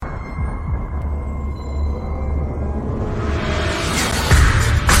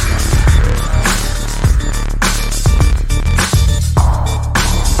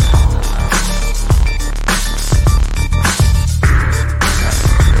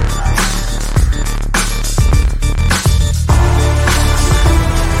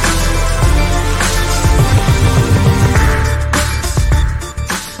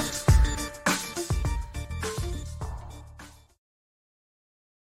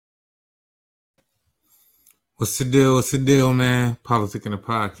What's the deal? What's the deal, man? Politic in the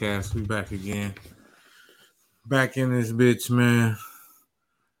podcast. We back again. Back in this bitch, man.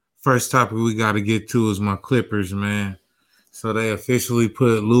 First topic we got to get to is my Clippers, man. So they officially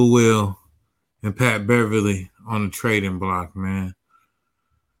put Lou Will and Pat Beverly on the trading block, man.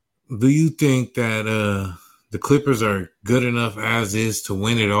 Do you think that the Clippers are good enough as is to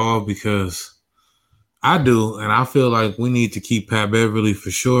win it all? Because I do, and I feel like we need to keep Pat Beverly for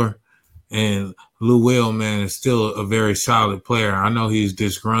sure. And Lou Will, man, is still a very solid player. I know he's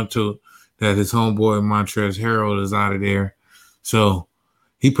disgruntled that his homeboy Montrezl Harrell is out of there. So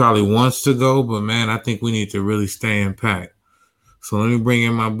he probably wants to go, but, man, I think we need to really stay in Pat. So let me bring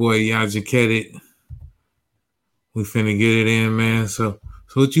in my boy Yajaketit. We finna get it in, man. So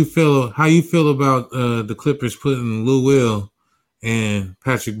what you feel? How you feel about the Clippers putting Lou Will and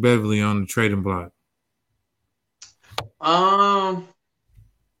Patrick Beverly on the trading block?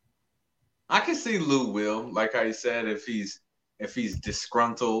 I can see Lou Will, like how you said, if he's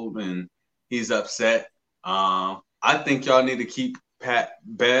disgruntled and he's upset. I think y'all need to keep Pat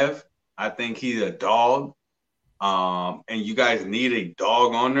Bev. I think he's a dog. And you guys need a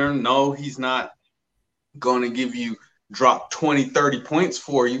dog on there. No, he's not going to give you drop 20, 30 points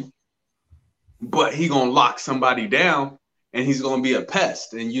for you, but he going to lock somebody down and he's going to be a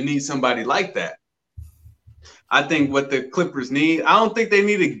pest. And you need somebody like that. I think what the Clippers need, I don't think they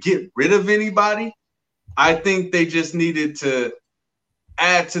need to get rid of anybody. I think they just needed to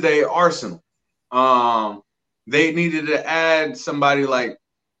add to their arsenal. They needed to add somebody like,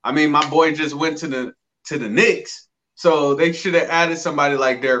 my boy just went to the Knicks, so they should have added somebody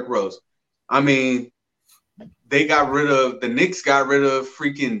like Derrick Rose. The Knicks got rid of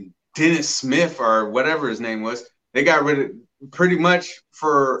freaking Dennis Smith or whatever his name was. They got rid of pretty much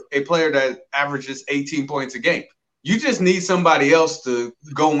for a player that averages 18 points a game. You just need somebody else to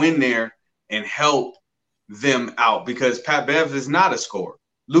go in there and help them out because Pat Bev is not a scorer.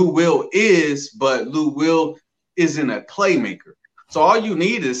 Lou Will is, but Lou Will isn't a playmaker. So all you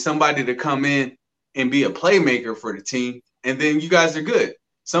need is somebody to come in and be a playmaker for the team, and then you guys are good.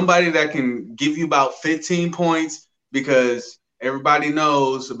 Somebody that can give you about 15 points because everybody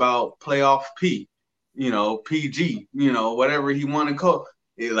knows about playoff P. PG, whatever he want to call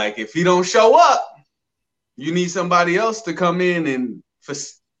it. Like, if he don't show up, you need somebody else to come in and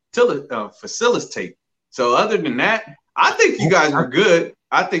facilitate. So other than that, I think you guys are good.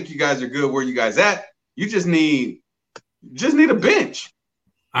 I think you guys are good where you guys at. You just need a bench.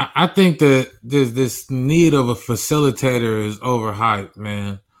 I think that there's this need of a facilitator is overhyped,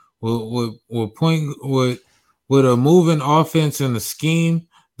 man. With a moving offense and a scheme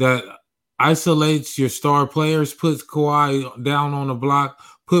that isolates your star players, puts Kawhi down on the block,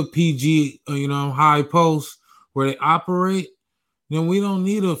 put PG, high post where they operate, then we don't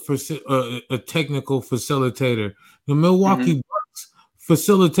need a technical facilitator. The Milwaukee Bucks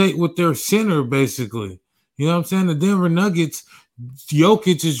facilitate with their center, basically. You know what I'm saying? The Denver Nuggets,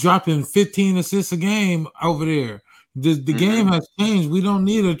 Jokic is dropping 15 assists a game over there. The game has changed. We don't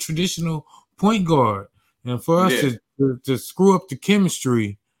need a traditional point guard. And for us to screw up the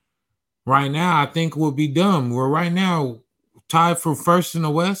chemistry right now, I think we'll be dumb. We're right now tied for first in the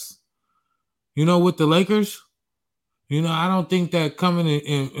West, with the Lakers. I don't think that coming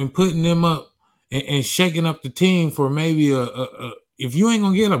and putting them up and shaking up the team for maybe if you ain't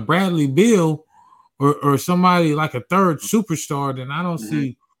going to get a Bradley Beal or somebody like a third superstar, then I don't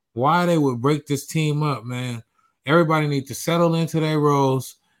see why they would break this team up, man. Everybody needs to settle into their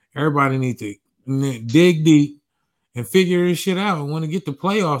roles. Everybody needs to dig deep and figure this shit out. And when they get to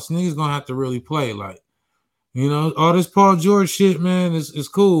playoffs, niggas gonna have to really play. Like, all this Paul George shit, man, is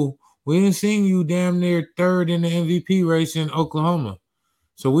cool. We didn't see you damn near third in the MVP race in Oklahoma.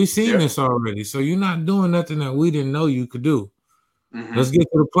 So we seen this already. So you're not doing nothing that we didn't know you could do. Let's get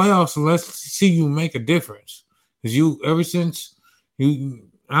to the playoffs and let's see you make a difference. Because ever since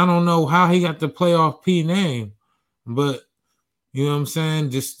I don't know how he got the playoff P name, but you know what I'm saying?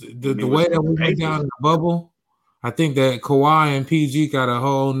 Just the way that we went down in the bubble, I think that Kawhi and PG got a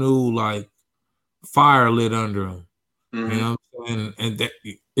whole new fire lit under them. You know what I'm saying? And that,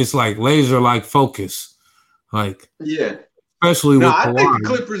 it's like laser-like focus. Especially with Kawhi. I think the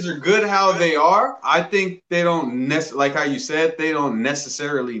Clippers are good how they are. I think they don't like how you said, they don't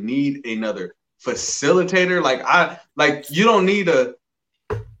necessarily need another facilitator. You don't need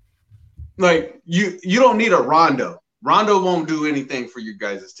you don't need a Rondo. Rondo won't do anything for you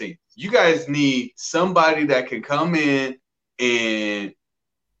guys' team. You guys need somebody that can come in and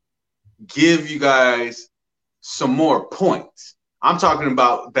give you guys some more points. I'm talking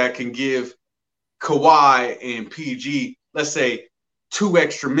about that can give Kawhi and PG, let's say, 2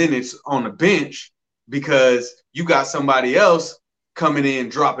 extra minutes on the bench because you got somebody else coming in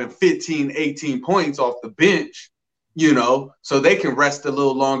dropping 15, 18 points off the bench, so they can rest a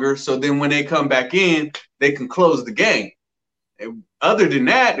little longer. So then when they come back in, they can close the game. And other than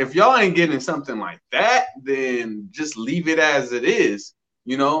that, if y'all ain't getting something like that, then just leave it as it is.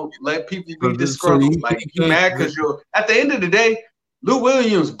 Let people be disgruntled. You mad because you're at the end of the day, Lou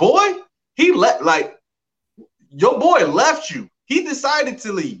Williams, boy, your boy left you. He decided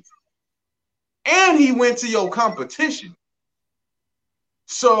to leave. And he went to your competition.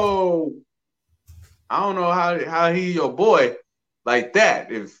 So I don't know how he your boy like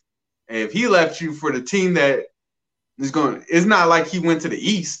that. If he left you for the team that is going, it's not like he went to the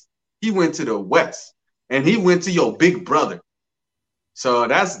East. He went to the West. And he went to your big brother. So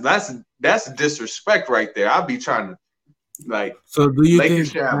that's disrespect right there. I'll be trying to So do you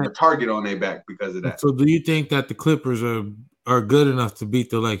Lakers should have a target on their back because of that. So do you think that the Clippers are good enough to beat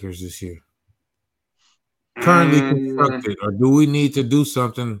the Lakers this year? Currently constructed, or do we need to do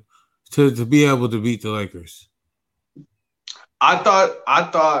something to be able to beat the Lakers? I thought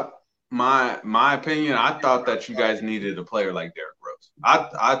my opinion, I thought that you guys needed a player like Derrick Rose.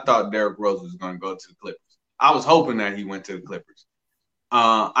 I thought Derrick Rose was going to go to the Clippers. I was hoping that he went to the Clippers.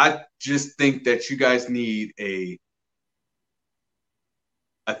 I just think that you guys need a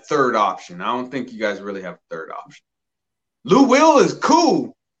third option. I don't think you guys really have a third option. Lou Will is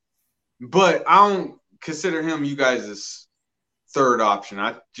cool, but I don't consider him you guys' third option.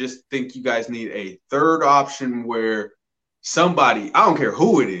 I just think you guys need a third option where somebody, I don't care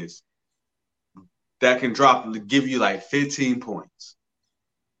who it is, that can give you 15 points.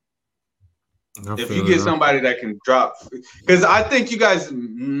 If you get somebody that can drop, because I think you guys,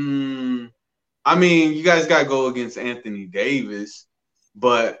 you guys got to go against Anthony Davis.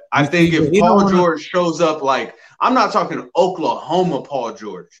 But I think if Paul George shows up I'm not talking Oklahoma Paul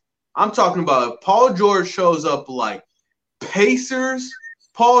George. I'm talking about if Paul George shows up like Pacers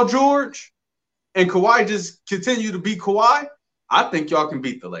Paul George and Kawhi just continue to be Kawhi, I think y'all can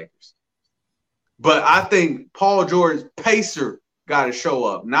beat the Lakers. But I think Paul George, Pacer, got to show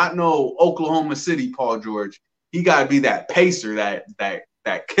up. Not no Oklahoma City Paul George. He got to be that Pacer, that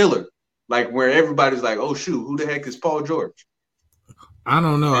killer, where everybody's like, oh, shoot, who the heck is Paul George? I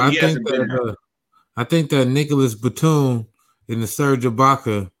don't know. I think that Nicholas Batum and the Serge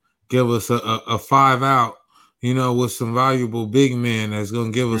Ibaka give us a 5 out, with some valuable big men that's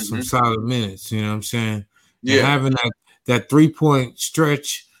going to give us some solid minutes. You know what I'm saying? Yeah. And having that 3-point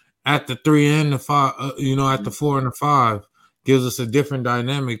stretch at the 3 and the 5, at the 4 and the 5 gives us a different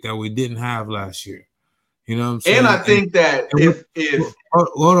dynamic that we didn't have last year. You know what I'm saying? And I think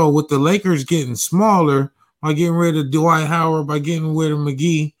with the Lakers getting smaller, by getting rid of Dwight Howard, by getting rid of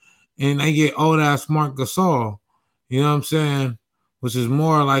McGee, and they get old-ass Marc Gasol, you know what I'm saying, which is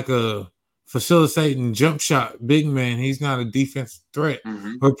more like a facilitating jump shot big man. He's not a defensive threat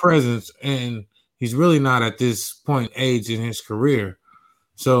or presence, and he's really not at this point age in his career.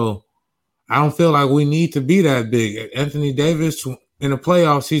 So I don't feel like we need to be that big. Anthony Davis, in the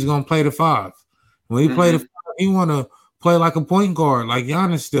playoffs, he's going to play the 5. When he play the 5, he want to play like a point guard like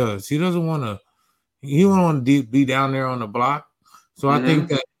Giannis does. He doesn't want to He won't want to be down there on the block. So I think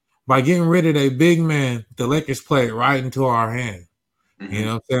that by getting rid of a big man, the Lakers play it right into our hand. You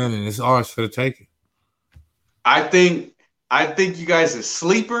know what I'm saying? And it's ours for the taking. I think you guys a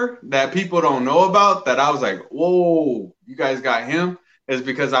sleeper that people don't know about that I was like, whoa, you guys got him, is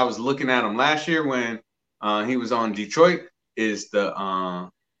because I was looking at him last year when he was on Detroit, is the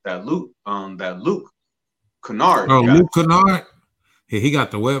that Luke Kennard. Oh, Luke Kennard? Yeah, he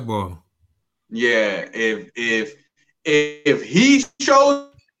got the wet ball. Yeah, if he shows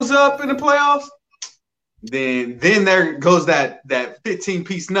up in the playoffs, then there goes that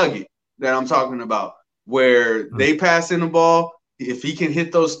 15-piece nugget that I'm talking about, where they pass in the ball. If he can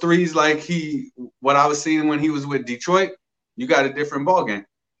hit those threes like what I was seeing when he was with Detroit, you got a different ball game.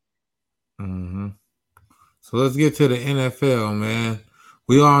 So let's get to the NFL, man.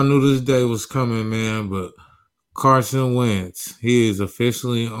 We all knew this day was coming, man, but Carson Wentz, he is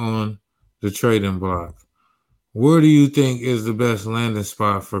officially on the trading block. Where do you think is the best landing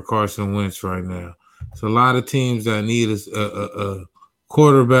spot for Carson Wentz right now? It's a lot of teams that need a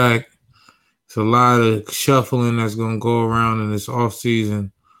quarterback. It's a lot of shuffling that's going to go around in this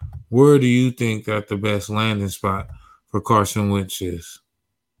offseason. Where do you think that the best landing spot for Carson Wentz is?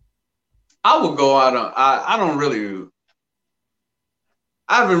 I would go out on I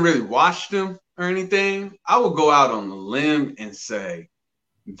haven't really watched him or anything. I would go out on the limb and say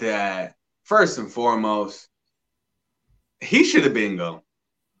that first and foremost, he should have been gone.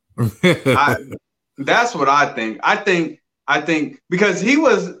 That's what I think. I think because he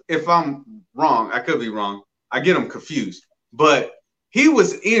was, if I'm wrong. I could be wrong. I get them confused. But he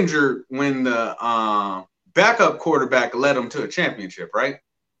was injured when the backup quarterback led him to a championship, right?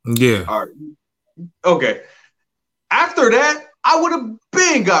 Yeah. All right. Okay. After that, I would have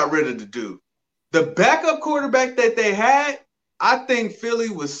been got rid of the dude. The backup quarterback that they had, I think Philly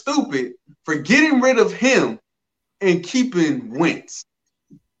was stupid for getting rid of him and keeping Wentz.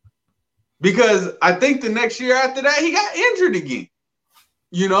 Because I think the next year after that, he got injured again.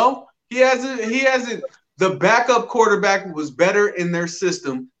 You know, he hasn't. The backup quarterback was better in their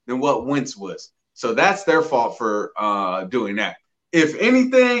system than what Wentz was. So that's their fault for doing that. If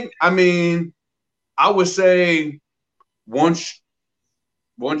anything, I mean, I would say once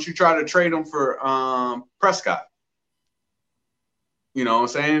you try to trade him for Prescott, you know what I'm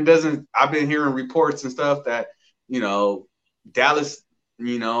saying? It doesn't. I've been hearing reports and stuff that, you know, Dallas,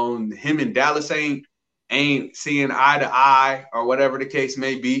 you know, him and Dallas ain't seeing eye to eye or whatever the case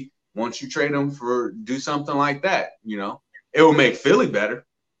may be. Once you trade him for do something like that, you know, it will make Philly better.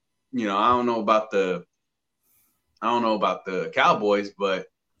 You know, I don't know about the Cowboys, but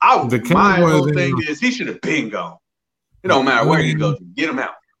my whole thing is he should have been gone. It don't matter where he goes, get him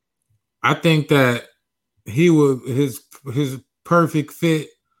out. I think that he would his perfect fit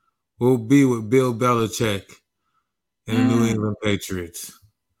will be with Bill Belichick and the New England Patriots.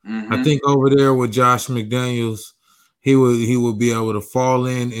 Mm-hmm. I think over there with Josh McDaniels, he would be able to fall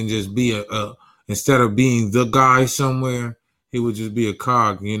in and just be a instead of being the guy somewhere, he would just be a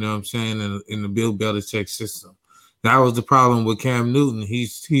cog, you know what I'm saying, in the Bill Belichick system. That was the problem with Cam Newton.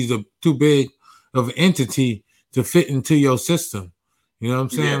 He's too big of an entity to fit into your system. You know what I'm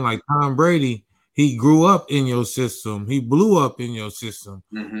saying? Yeah. Like Tom Brady, he grew up in your system. He blew up in your system.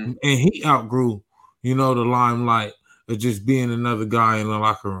 Mm-hmm. And he outgrew, you know, the limelight of just being another guy in the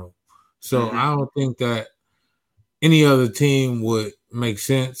locker room. So I don't think that any other team would make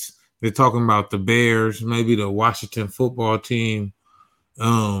sense. They're talking about the Bears, maybe the Washington football team.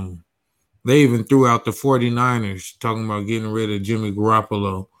 They even threw out the 49ers, talking about getting rid of Jimmy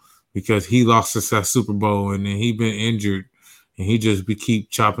Garoppolo because he lost us that Super Bowl and then he been injured and he just keep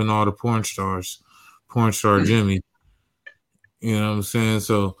chopping all the porn star Jimmy. You know what I'm saying?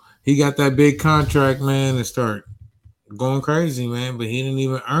 So he got that big contract, man, and start going crazy, man, but he didn't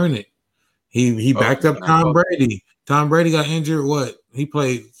even earn it. He backed up Tom Brady. Tom Brady got injured, he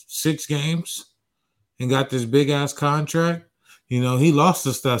played 6 games and got this big-ass contract. You know, he lost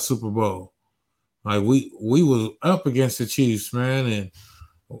us that Super Bowl. Like, we was up against the Chiefs, man, and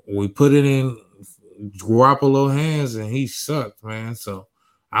we put it in Garoppolo's hands, and he sucked, man. So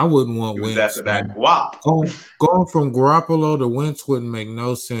I wouldn't want Wentz. After that, wow. Going from Garoppolo to Wentz wouldn't make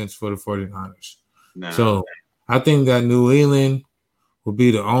no sense for the 49ers. No. So I think that New England will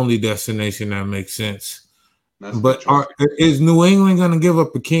be the only destination that makes sense. But is New England going to give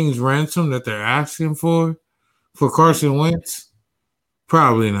up a king's ransom that they're asking for Carson Wentz?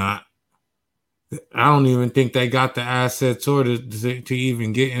 Probably not. I don't even think they got the assets or to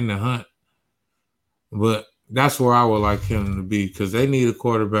even get in the hunt. But that's where I would like him to be because they need a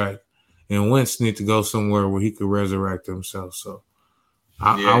quarterback, and Wentz need to go somewhere where he could resurrect himself. So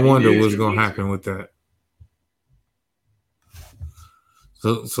I wonder what's going to happen with that.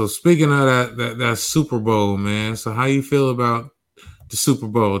 So speaking of that Super Bowl, man. So how you feel about the Super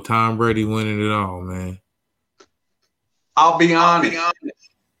Bowl? Tom Brady winning it all, man. I'll be honest.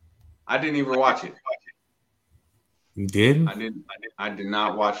 I didn't even watch it. You didn't? I did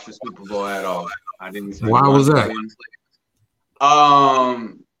not watch the Super Bowl at all. I didn't. Why was that?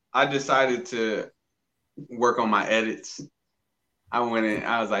 I decided to work on my edits. I went in.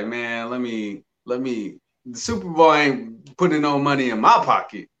 I was like, man, let me. The Super Bowl ain't putting no money in my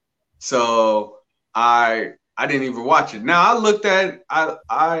pocket, so I didn't even watch it. Now I looked at.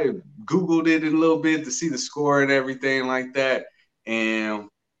 I Googled it a little bit to see the score and everything like that, and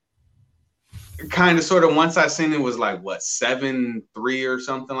kind of sort of once I seen it was like 7-3 or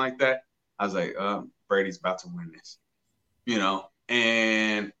something like that. I was like, Brady's about to win this, you know.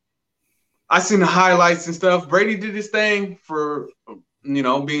 And I seen the highlights and stuff. Brady did his thing for, you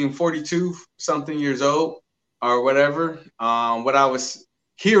know, being 42 something years old or whatever. What I was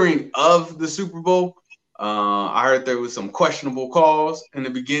hearing of the Super Bowl, I heard there was some questionable calls in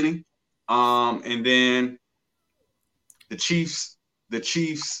the beginning, and then the Chiefs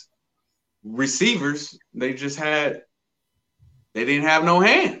receivers, they didn't have no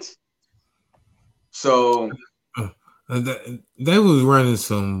hands. So they was running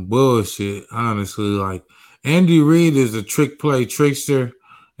some bullshit, honestly. Like Andy Reid is a trick play trickster,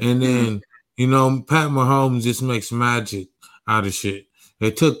 and then you know Pat Mahomes just makes magic out of shit.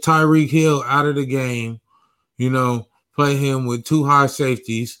 They took Tyreek Hill out of the game, you know, play him with 2 high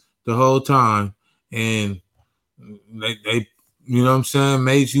safeties, the whole time, and they you know what I'm saying,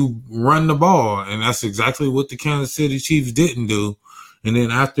 made you run the ball, and that's exactly what the Kansas City Chiefs didn't do. And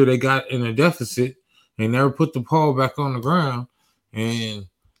then after they got in a deficit, they never put the ball back on the ground, and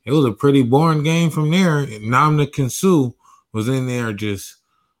it was a pretty boring game from there. Ndamukong Suh was in there just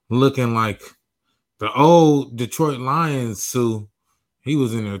looking like the old Detroit Lions Suh. He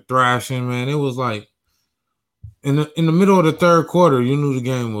was in there thrashing, man. It was like in the middle of the third quarter, you knew the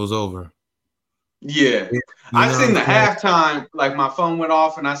game was over. Yeah. You I know seen what the I'm saying? halftime, like my phone went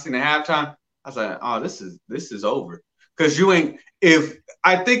off and I seen the halftime. I was like, oh, this is over. Because you ain't if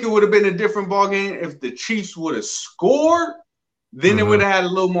I think it would have been a different ball game if the Chiefs would have scored, then it would have had a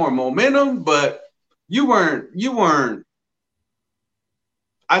little more momentum, but you weren't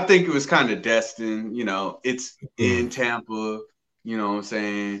I think it was kind of destined, it's in Tampa, you know what I'm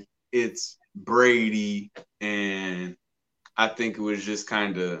saying? It's Brady, and I think it was just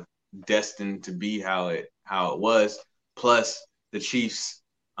kind of destined to be how it was. Plus the Chiefs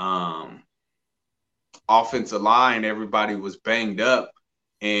offensive line, everybody was banged up.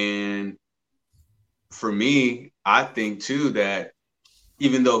 And for me, I think too that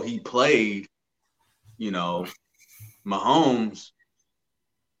even though he played, Mahomes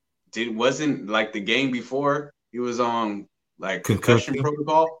wasn't like the game before, he was on like concussion Concussion.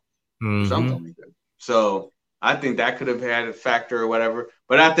 protocol or something like that. So I think that could have had a factor or whatever.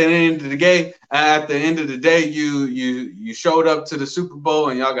 But at the end of the day, you showed up to the Super Bowl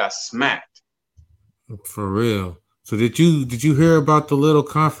and y'all got smacked. For real. So did you hear about the little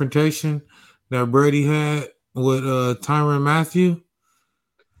confrontation that Brady had with Tyrann Mathieu?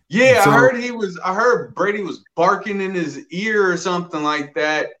 Yeah, So I heard Brady was barking in his ear or something like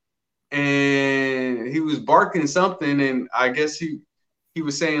that. And he was barking something, and I guess he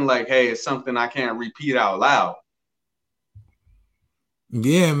was saying like, hey, it's something I can't repeat out loud.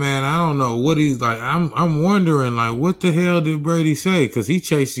 yeah, man, I don't know what he's like. I'm wondering like what the hell did Brady say? Because he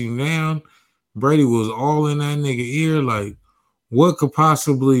chased him down. Brady was all in that nigga ear. Like, what could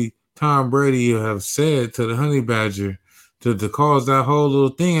possibly Tom Brady have said to the Honey Badger to cause that whole little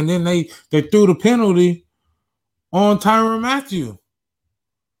thing? And then they threw the penalty on Tyrann Mathieu.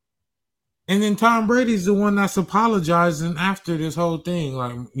 And then Tom Brady's the one that's apologizing after this whole thing.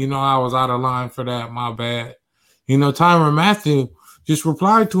 Like, I was out of line for that. My bad. Tyrann Mathieu just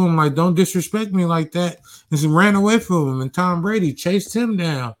replied to him like, don't disrespect me like that. And he ran away from him. And Tom Brady chased him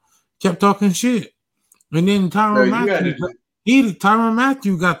down, kept talking shit. And then So Tyrann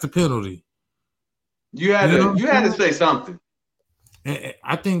Mathieu got the penalty. You had to say something.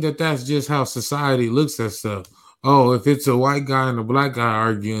 I think that's just how society looks at stuff. Oh, if it's a white guy and a black guy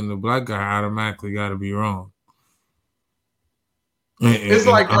arguing, the black guy automatically got to be wrong. It's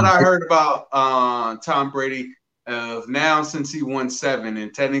like what I heard about Tom Brady now since he won 7,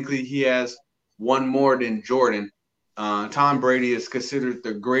 and technically he has one more than Jordan. Tom Brady is considered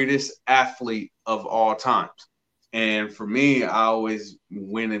the greatest athlete of all times. And for me, I always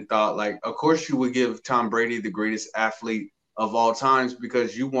went and thought, like, of course you would give Tom Brady the greatest athlete of all times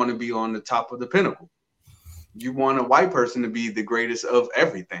because you want to be on the top of the pinnacle. You want a white person to be the greatest of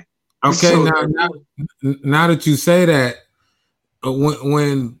everything. Okay, so, now that you say that,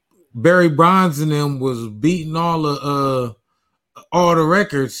 when Barry Bonds and them was beating all the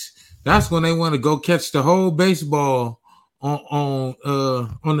records, that's when they want to go catch the whole baseball on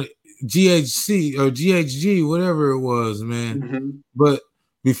the GHC or GHG, whatever it was, man. Mm-hmm. But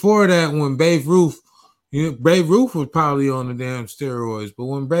before that, when Babe Ruth was probably on the damn steroids. But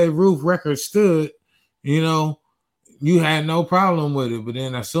when Babe Ruth record stood, you had no problem with it. But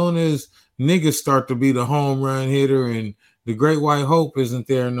then as soon as niggas start to be the home run hitter and the Great White Hope isn't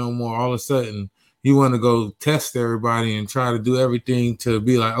there no more, all of a sudden you want to go test everybody and try to do everything to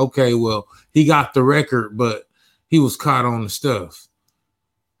be like, okay, well, he got the record, but he was caught on the stuff.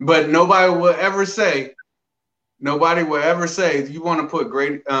 But nobody will ever say if you want to put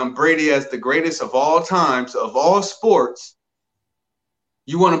Brady as the greatest of all times, of all sports,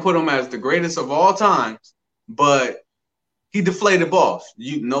 you want to put him as the greatest of all times, but he deflated balls.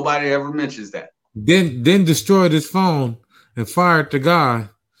 Nobody ever mentions that. Then destroyed his phone and fired the guy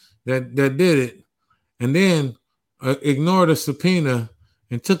that did it, and then ignored a subpoena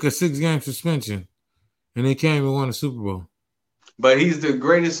and took a 6-game suspension, and they came and won the Super Bowl. But he's the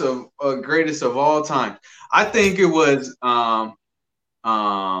greatest of all time. I think it was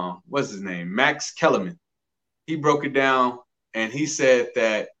what's his name? Max Kellerman. He broke it down and he said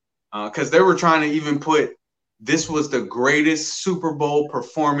that because they were trying to even put this was the greatest Super Bowl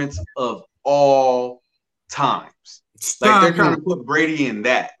performance of all times. Like they're trying to put Brady in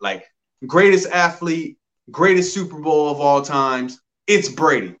that, like greatest athlete, greatest Super Bowl of all times. It's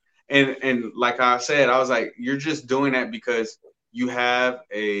Brady. And like I said, I was like, you're just doing that because you have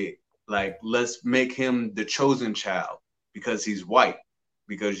a like, let's make him the chosen child because he's white.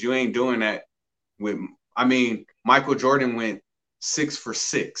 Because you ain't doing that with. I mean, Michael Jordan went 6 for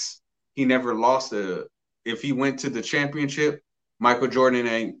 6. He never lost a. If he went to the championship, Michael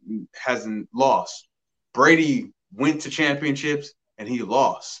Jordan hasn't lost. Brady went to championships and he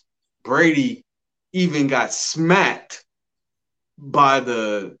lost. Brady even got smacked by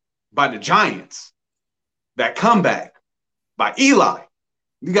the Giants. That comeback by Eli.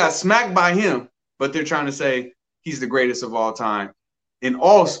 You got smacked by him, but they're trying to say he's the greatest of all time in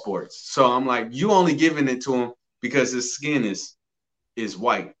all sports. So I'm like, you only giving it to him because his skin is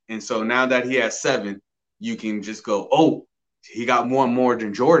white. And so now that he has 7, you can just go, oh, he got one more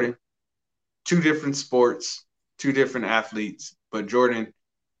than Jordan. 2 different sports, 2 different athletes, but Jordan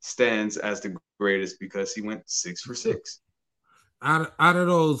stands as the greatest because he went 6 for 6. Out of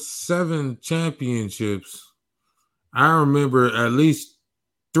those 7 championships, I remember at least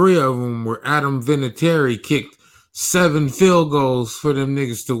 3 of them where Adam Vinatieri kicked 7 field goals for them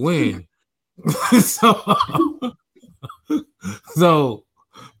niggas to win. so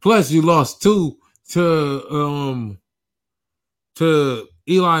plus you lost 2 to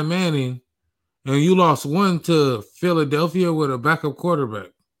Eli Manning, and you lost 1 to Philadelphia with a backup quarterback.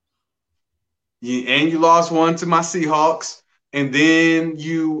 Yeah, and you lost 1 to my Seahawks, and then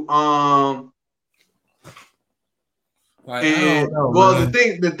you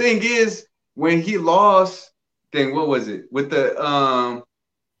the thing is when he lost, then what was it with the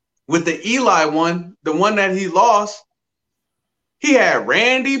Eli one, the one that he lost? He had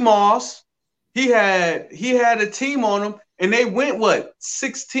Randy Moss. He had a team on him, and they went what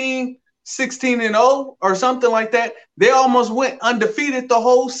 16-0 or something like that. They almost went undefeated the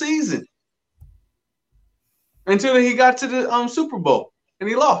whole season until he got to the Super Bowl and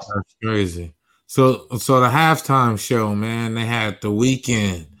he lost. That's crazy. So the halftime show, man, they had The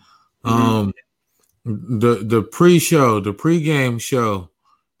Weeknd. The pre-show, the pregame show,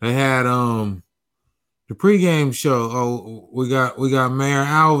 they had the pregame show. Oh, we got Mayor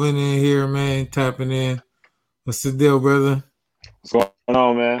Alvin in here, man, tapping in. What's the deal, brother? What's going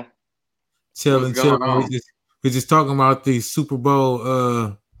on, man? Chilling. We just talking about the Super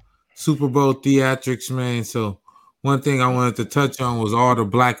Bowl theatrics, man. So one thing I wanted to touch on was all the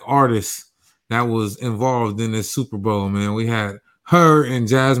black artists that was involved in this Super Bowl, man. We had her and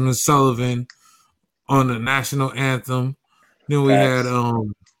Jasmine Sullivan on the national anthem. Then we had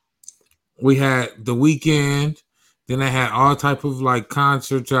The Weeknd. Then they had all type of like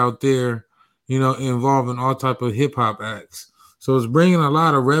concerts out there, involving all type of hip hop acts. So it's bringing a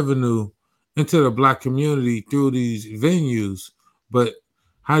lot of revenue into the black community through these venues. But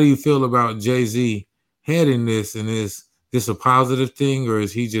how do you feel about Jay-Z heading this? And is this a positive thing, or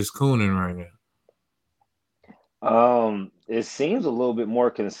is he just cooning right now? It seems a little bit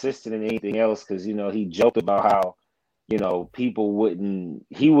more consistent than anything else because, he joked about how, he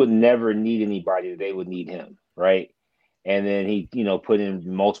would never need anybody, they would need him, right? And then he, put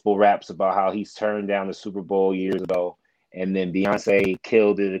in multiple raps about how he's turned down the Super Bowl years ago. And then Beyonce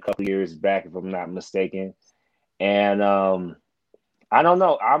killed it a couple years back, if I'm not mistaken. And I don't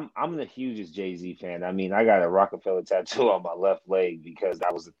know. I'm the hugest Jay-Z fan. I mean, I got a Rockefeller tattoo on my left leg because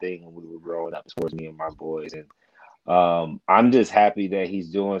that was the thing when we were growing up, as far as me and my boys. And I'm just happy that he's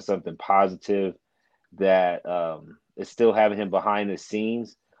doing something positive, that is still having him behind the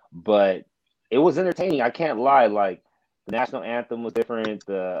scenes. But it was entertaining. I can't lie. Like, the national anthem was different.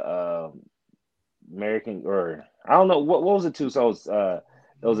 The American, or I don't know what was it too. So it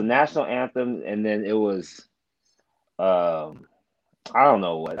was a national anthem, and then it was I don't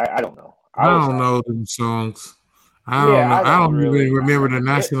know what I don't know. I don't know them songs. I don't know. I don't really even remember the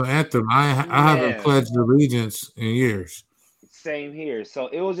national anthem. I haven't pledged allegiance in years. Same here. So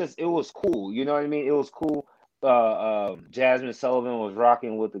it was cool. You know what I mean? It was cool. Jasmine Sullivan was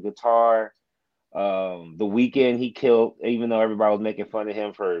rocking with the guitar. The Weeknd, he killed, even though everybody was making fun of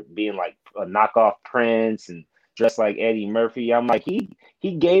him for being like a knockoff Prince and dressed like Eddie Murphy. I'm like, he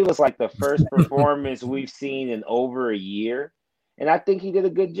gave us like the first performance we've seen in over a year, and I think he did a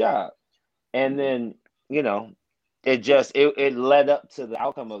good job. And then, it led up to the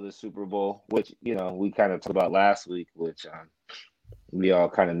outcome of the Super Bowl, which, we kind of talked about last week, which we all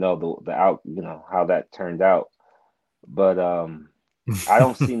kind of know the out, how that turned out. But I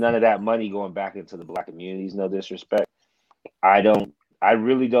don't see none of that money going back into the black communities. No disrespect. I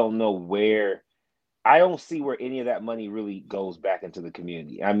really don't know where. I don't see where any of that money really goes back into the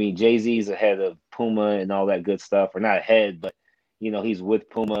community. I mean, Jay-Z is ahead of Puma and all that good stuff, or not ahead, but he's with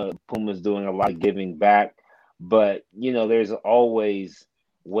Puma. Puma's doing a lot of giving back, but there's always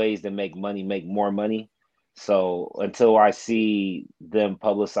ways to make more money. So until I see them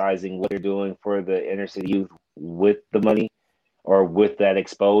publicizing what they're doing for the inner city youth with the money or with that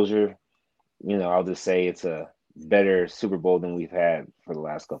exposure, I'll just say it's a better Super Bowl than we've had for the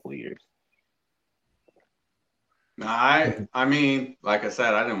last couple of years. I mean, like I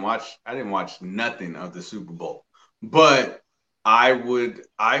said, I didn't watch nothing of the Super Bowl, but I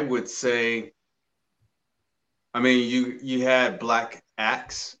would say, I mean, you had Black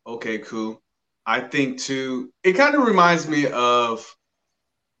Axe, okay, cool. I think too, it kind of reminds me of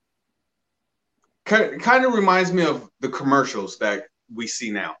the commercials that we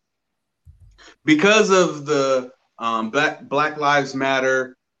see now because of the Black Lives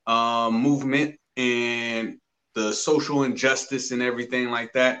Matter movement and the social injustice and everything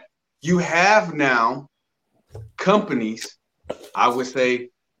like that. You have now companies, I would say,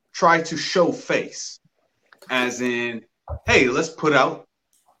 try to show face, as in, hey, let's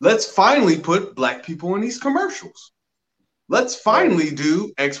finally put Black people in these commercials. Let's finally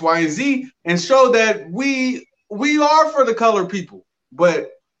do X, Y, and Z and show that we are for the colored people.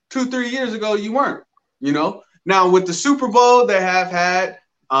 But 2-3 years ago, you weren't, Now with the Super Bowl, they have had,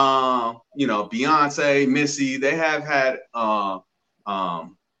 Beyonce, Missy, they have had our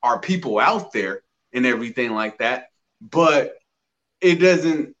people out there and everything like that. But it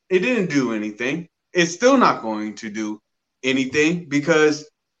didn't do anything. It's still not going to do anything because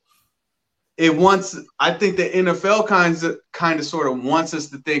I think the NFL kind of sort of wants us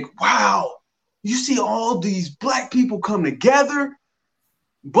to think, wow, you see all these Black people come together,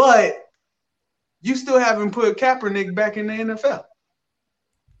 but you still haven't put Kaepernick back in the NFL.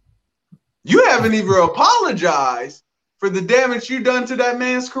 You haven't even apologized for the damage you done to that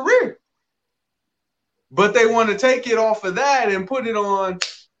man's career. But they want to take it off of that and put it on,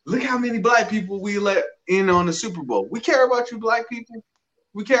 look how many Black people we let in on the Super Bowl. We care about you, Black people.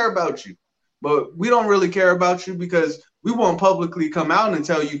 We care about you. But we don't really care about you because we won't publicly come out and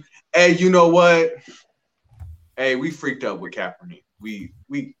tell you, hey, you know what? Hey, we freaked up with Kaepernick. We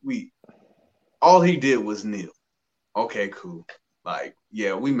all he did was kneel. Okay, cool. Like,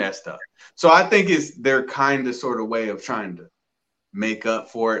 yeah, we messed up. So I think it's their kind of sort of way of trying to make up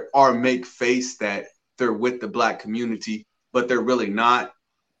for it or make face that they're with the Black community, but they're really not.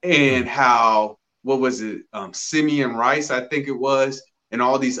 And how, what was it? Simeon Rice, I think it was, and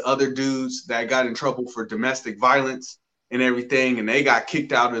all these other dudes that got in trouble for domestic violence and everything, and they got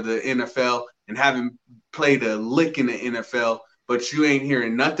kicked out of the NFL and haven't played a lick in the NFL. But you ain't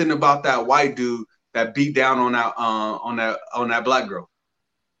hearing nothing about that white dude that beat down on that Black girl.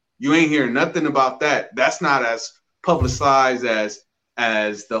 You ain't hearing nothing about that. That's not as publicized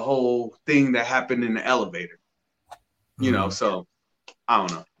as the whole thing that happened in the elevator. So I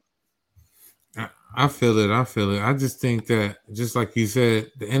don't know. I feel it. I just think that, just like you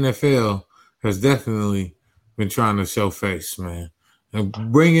said, the NFL has definitely been trying to show face, man. And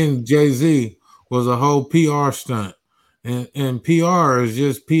bringing Jay-Z was a whole PR stunt. And PR is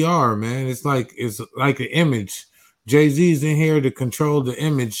just PR, man. It's like an image. Jay-Z's in here to control the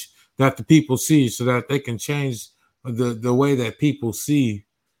image that the people see so that they can change the way that people see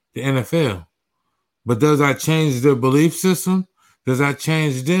the NFL. But does that change their belief system? Does that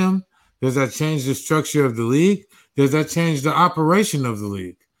change them? Does that change the structure of the league? Does that change the operation of the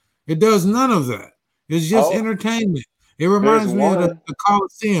league? It does none of that. It's just entertainment. It reminds me of the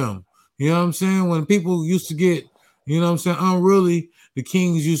Coliseum. You know what I'm saying? When people used to get, unruly, the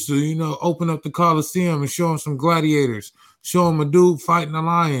Kings used to, open up the Coliseum and show them some gladiators, show them a dude fighting a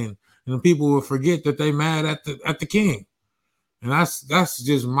lion, and the people would forget that they mad at the king. And that's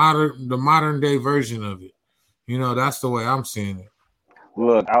just the modern day version of it. That's the way I'm seeing it.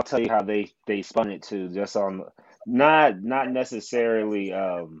 Look, I'll tell you how they spun it too. Just on not necessarily.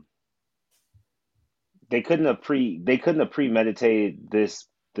 They couldn't have premeditated this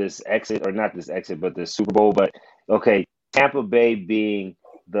exit, or not this exit, but the Super Bowl. But okay, Tampa Bay being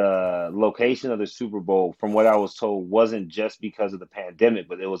the location of the Super Bowl, from what I was told, wasn't just because of the pandemic,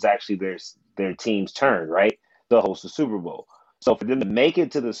 but it was actually their team's turn, right, to host the Super Bowl. So for them to make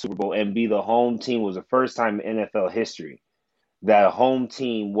it to the Super Bowl and be the home team was the first time in NFL history that a home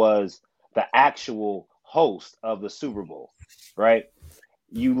team was the actual host of the Super Bowl, right?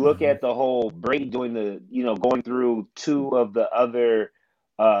 You look at the whole Brady doing going through two of the other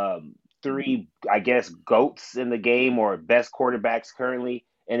three, I guess, GOATs in the game, or best quarterbacks currently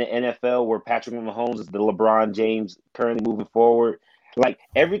in the NFL, where Patrick Mahomes is the LeBron James currently moving forward. Like,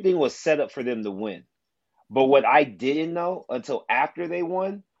 everything was set up for them to win. But what I didn't know until after they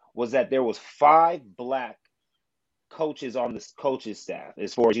won was that there was 5 Black coaches on this coaching staff,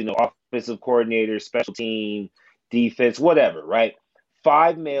 as far as offensive coordinators, special team, defense, whatever, right?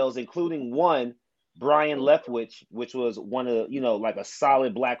 5 males, including one, Brian Leftwich, which was one of like a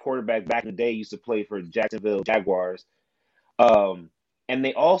solid black quarterback back in the day, used to play for Jacksonville Jaguars. And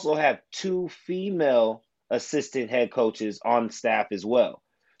they also have 2 female assistant head coaches on staff as well.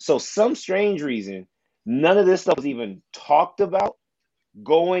 So some strange reason, none of this stuff was even talked about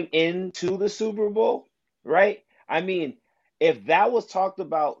going into the Super Bowl, right? I mean, if that was talked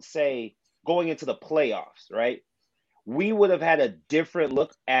about, say, going into the playoffs, right, we would have had a different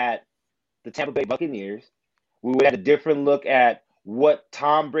look at the Tampa Bay Buccaneers. We would have had a different look at what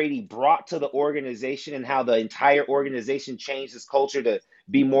Tom Brady brought to the organization and how the entire organization changed its culture to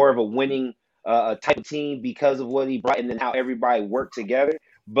be more of a winning type of team because of what he brought, and then how everybody worked together.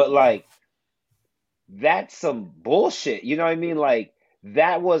 But like, that's some bullshit. You know what I mean? Like,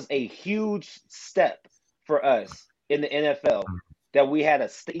 that was a huge step for us in the NFL, that we had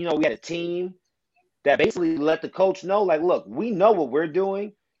a team that basically let the coach know, like, look, we know what we're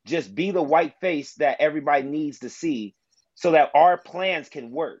doing. Just be the white face that everybody needs to see so that our plans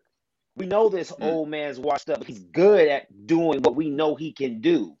can work. We know this old man's washed up. He's good at doing what we know he can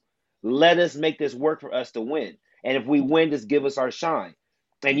do. Let us make this work for us to win. And if we win, just give us our shine.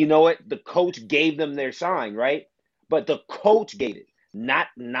 And you know what? The coach gave them their shine, right? But the coach gave it, not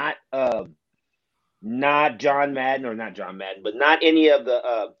John Madden, or not John Madden, but not any of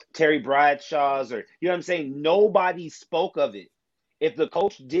the Terry Bradshaws, or, you know what I'm saying? Nobody spoke of it. If the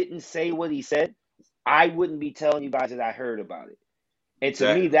coach didn't say what he said, I wouldn't be telling you guys that I heard about it. And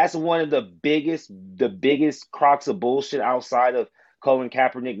to me, that's one of the biggest crocs of bullshit outside of Colin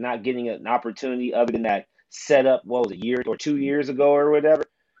Kaepernick not getting an opportunity other than that setup, what was it, a year or 2 years ago or whatever.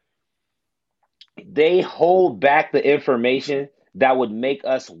 They hold back the information that would make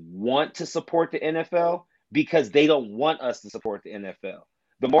us want to support the NFL because they don't want us to support the NFL.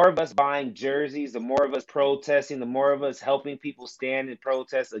 The more of us buying jerseys, the more of us protesting, the more of us helping people stand and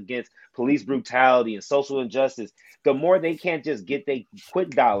protest against police brutality and social injustice, the more they can't just get their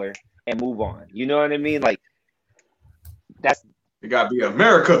quick dollar and move on. You know what I mean? Like, it got to be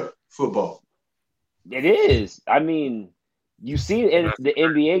America football. It is. I mean, you see, the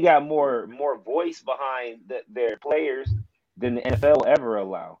NBA got more voice behind their players than the NFL will ever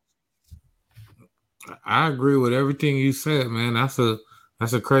allow. I agree with everything you said, man.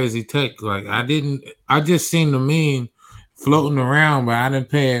 That's a crazy take. Like, I just seen the meme floating around, but I didn't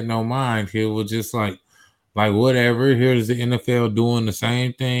pay it no mind. It was just like whatever. Here's the NFL doing the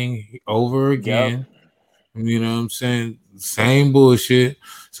same thing over again. Yep. You know what I'm saying? Same bullshit.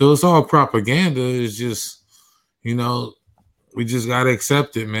 So it's all propaganda. It's just, we just got to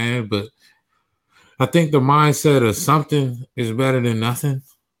accept it, man. But I think the mindset of something is better than nothing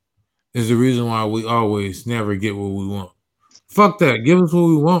is the reason why we always never get what we want. Fuck that. Give us what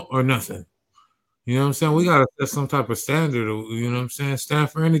we want or nothing. You know what I'm saying? We got to set some type of standard, you know what I'm saying? Stand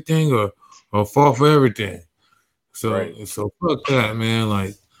for anything or fall for everything. So fuck that, man.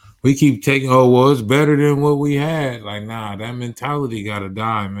 Like, we keep taking, it's better than what we had. Like, nah, that mentality got to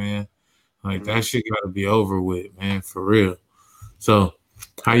die, man. Like, that shit got to be over with, man, for real. So,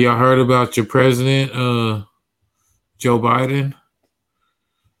 how y'all heard about your president, Joe Biden?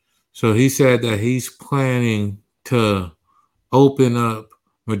 So, he said that he's planning to open up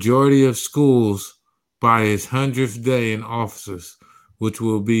majority of schools by his 100th day in office, which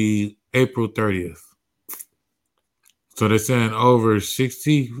will be April 30th. So they're saying around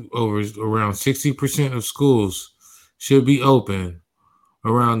 60% of schools should be open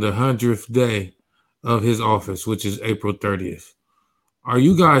around the 100th day of his office, which is April 30th. Are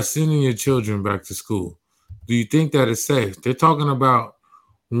you guys sending your children back to school? Do you think that is safe? They're talking about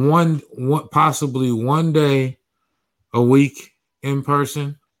possibly 1 day a week in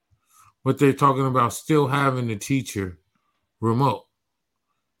person, but they're talking about still having the teacher remote.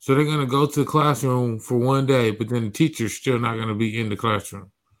 So they're going to go to the classroom for 1 day, but then the teacher's still not going to be in the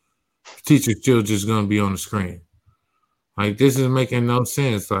classroom. The teacher's still just going to be on the screen. Like, this is making no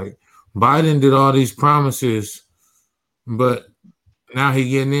sense. Like, Biden did all these promises, but now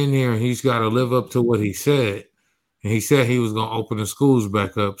he's getting in here and he's got to live up to what he said. And he said he was going to open the schools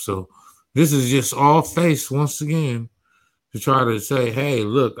back up. So this is just all face once again to try to say, hey,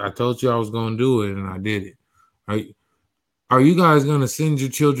 look, I told you I was going to do it and I did it. Are you guys going to send your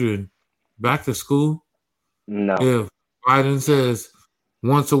children back to school? No. If Biden says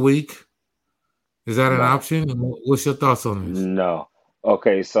once a week, is that an option? What's your thoughts on this? No.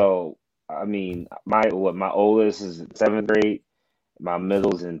 Okay, so, I mean, my oldest is in 7th grade. My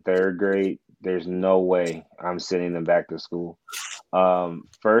middle's in 3rd grade. There's no way I'm sending them back to school.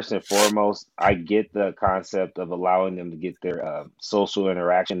 First and foremost, I get the concept of allowing them to get their social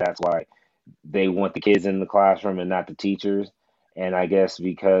interaction. That's why they want the kids in the classroom and not the teachers. And I guess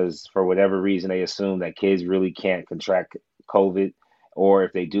because for whatever reason they assume that kids really can't contract COVID, or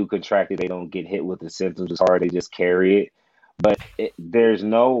if they do contract it, they don't get hit with the symptoms as hard. They just carry it. But there's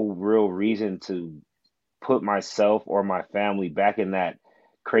no real reason to put myself or my family back in that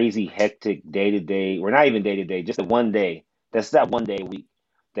crazy hectic day to day, or not even day to day, just the one day. That's that one day a week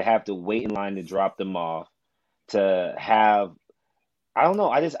to have to wait in line to drop them off, to have I don't know.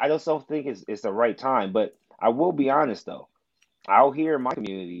 I just don't think it's the right time. But I will be honest though. Out here in my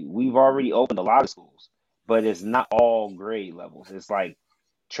community, we've already opened a lot of schools, but it's not all grade levels. It's like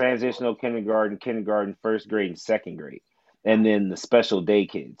transitional kindergarten, first grade, and second grade, and then the special day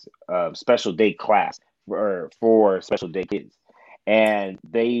kids, special day class for special day kids, and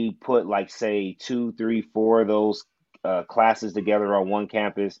they put like say two, three, four of those classes together on one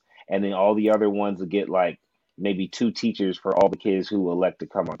campus, and then all the other ones will get like maybe two teachers for all the kids who elect to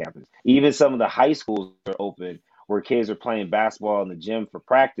come on campus. Even some of the high schools are open where kids are playing basketball in the gym for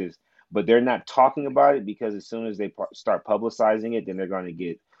practice, but they're not talking about it because as soon as they start publicizing it, then they're going to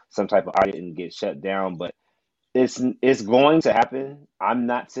get some type of audit and get shut down. But it's going to happen. I'm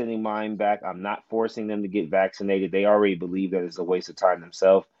not sending mine back. I'm not forcing them to get vaccinated. They already believe that it's a waste of time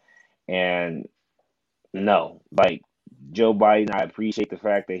themselves. And no, like Joe Biden, I appreciate the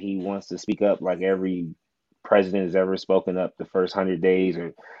fact that he wants to speak up like every president has ever spoken up the first 100 days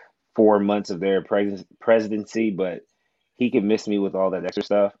or 4 months of their presidency, but he can miss me with all that extra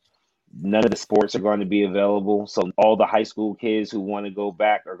stuff. None of the sports are going to be available. So all the high school kids who want to go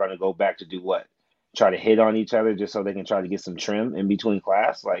back are going to go back to do what? Try to hit on each other just so they can try to get some trim in between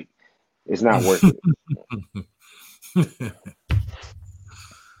class? Like, it's not worth it.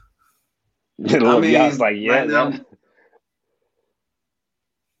 I mean, I was like, yeah. right now,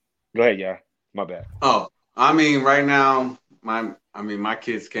 Go ahead, yeah. My bad. oh, I mean, right now, my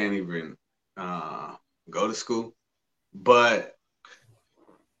kids can't even go to school, but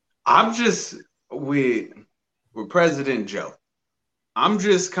I'm just with President Joe. I'm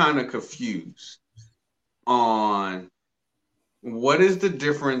just kind of confused on what is the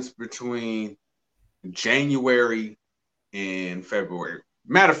difference between January and February.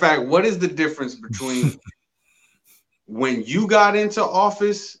 Matter of fact, what is the difference between when you got into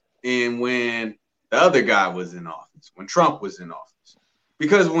office and when the other guy was in office, when Trump was in office?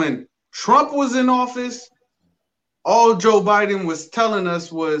 Because when Trump was in office, all Joe Biden was telling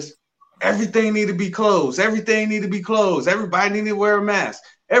us was everything need to be closed. Everything need to be closed. Everybody need to wear a mask.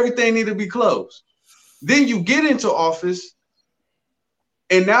 Everything need to be closed. Then you get into office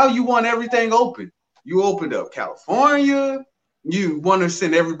and now you want everything open. You opened up California. You want to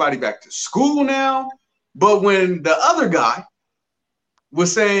send everybody back to school now. But when the other guy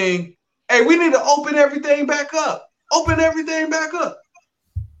was saying, hey, we need to open everything back up. Open everything back up.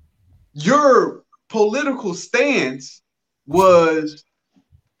 Your political stance was,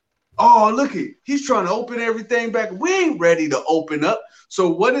 oh, look it, he's trying to open everything back. We ain't ready to open up. So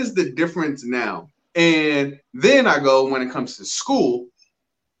what is the difference now? And then I go, when it comes to school,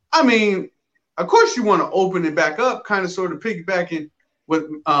 I mean, of course you want to open it back up, kind of sort of piggybacking what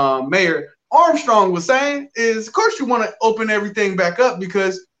Mayor Armstrong was saying is, of course you want to open everything back up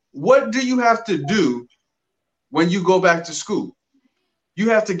because what do you have to do when you go back to school?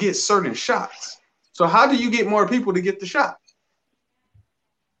 You have to get certain shots. So how do you get more people to get the shot?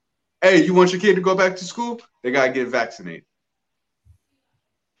 Hey, you want your kid to go back to school? They got to get vaccinated.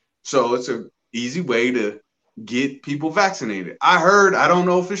 So it's an easy way to get people vaccinated. I heard, I don't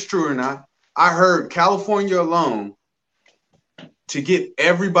know if it's true or not, I heard California alone, to get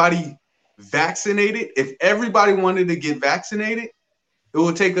everybody vaccinated, if everybody wanted to get vaccinated, it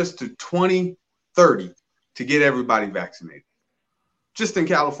will take us to 2030 to get everybody vaccinated. Just in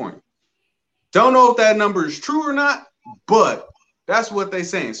California. Don't know if that number is true or not, but that's what they're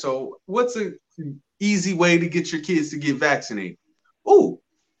saying. So what's an easy way to get your kids to get vaccinated? Oh,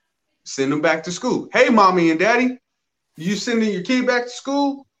 send them back to school. Hey, mommy and daddy, you sending your kid back to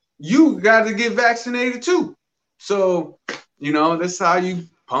school? You got to get vaccinated too. So, you know, that's how you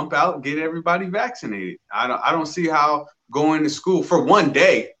pump out, get everybody vaccinated. I don't see how going to school for one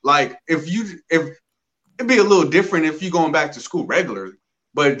day, like if it'd be a little different if you're going back to school regularly,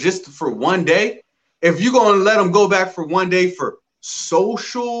 but just for one day, if you're going to let them go back for one day for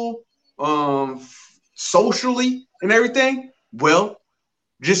socially and everything, well,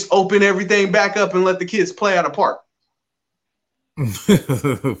 just open everything back up and let the kids play at a park.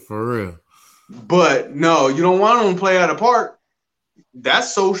 For real. But no, you don't want them to play at a park.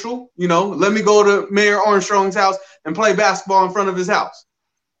 That's social. You know, let me go to Mayor Armstrong's house and play basketball in front of his house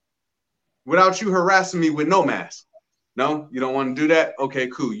without you harassing me with no mask. No, you don't want to do that? Okay,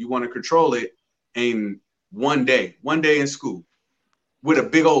 cool. You want to control it in one day in school. with a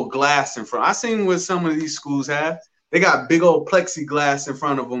big old glass in front. I seen what some of these schools have. They got big old plexiglass in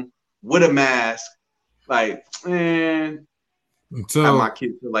front of them with a mask. Like, man, have my So,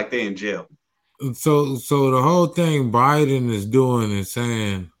 kids feel like they in jail. so the whole thing Biden is doing is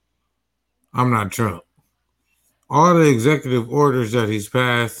saying, "I'm not Trump." All the executive orders that he's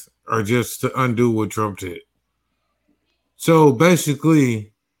passed are just to undo what Trump did. So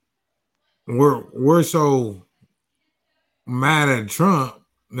basically, we're so mad at Trump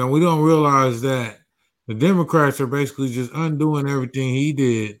that we don't realize that the Democrats are basically just undoing everything he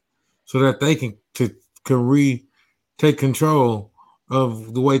did so that they can take control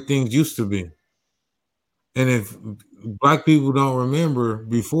of the way things used to be. And if black people don't remember,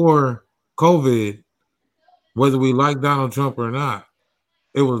 before COVID, whether we like Donald Trump or not,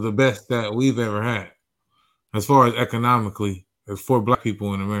 it was the best that we've ever had as far as economically as for black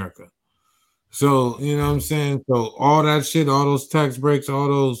people in America. So, you know what I'm saying? So all that shit, all those tax breaks, all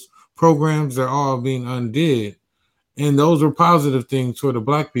those programs are all being undid. And those are positive things for the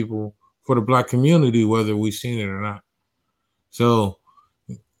black people, for the black community, whether we've seen it or not. So,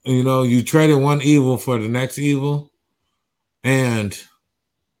 you know, you traded one evil for the next evil. And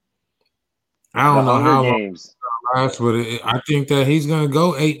I don't know how long it lasts, but I think that he's going to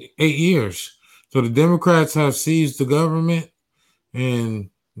go eight years. So the Democrats have seized the government, and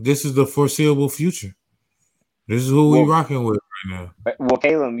this is the foreseeable future. This is who we rocking with right now. Well,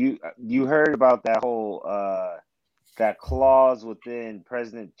 Caleb, you heard about that whole that clause within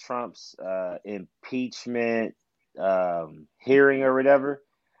President Trump's impeachment hearing or whatever,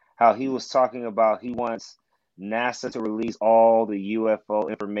 how he was talking about he wants NASA to release all the UFO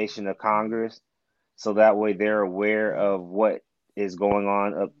information to Congress so that way they're aware of what is going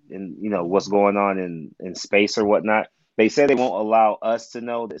on up in, you know, what's going on in space or whatnot. They said they won't allow us to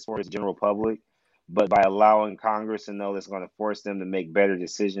know as far as the general public, but by allowing Congress to know, that's going to force them to make better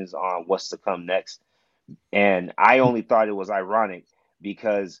decisions on what's to come next. And I only thought it was ironic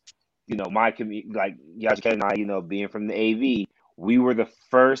because, you know, my community, like Yajika and I, you know, being from the AV, we were the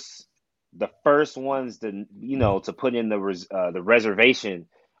first ones to, you know, to put in the reservation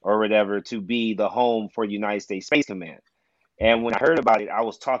or whatever to be the home for United States Space Command. And when I heard about it, I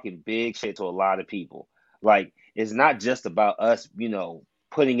was talking big shit to a lot of people. Like, it's not just about us, you know,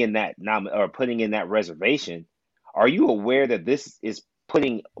 putting in that reservation. Are you aware that this is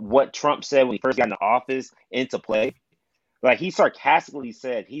putting what Trump said when he first got into office into play? Like, he sarcastically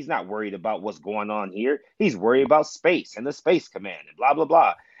said he's not worried about what's going on here. He's worried about space and the Space Command and blah, blah,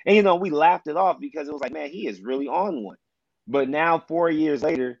 blah. And, you know, we laughed it off because it was like, man, he is really on one. But now, 4 years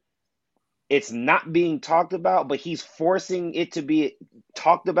later, it's not being talked about, but he's forcing it to be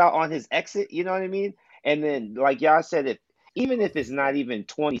talked about on his exit. You know what I mean? And then, like y'all said, even if it's not even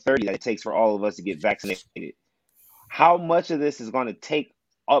 2030 that it takes for all of us to get vaccinated, how much of this is going to take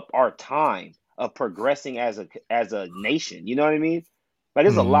up our time of progressing as a nation? You know what I mean? Like,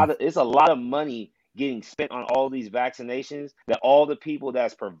 it's a lot of money getting spent on all these vaccinations that all the people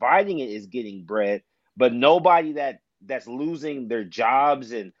that's providing it is getting bread, but nobody that's losing their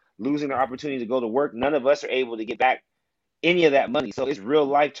jobs and losing their opportunity to go to work, none of us are able to get back any of that money. So it's real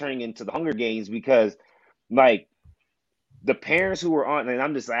life turning into the Hunger Games because, like, the parents who were on, and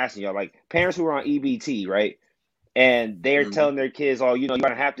I'm just asking y'all, like, parents who were on EBT, right? And they're telling their kids, oh, you know, you're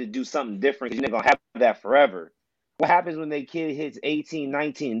going to have to do something different because you're not going to have that forever. What happens when their kid hits 18,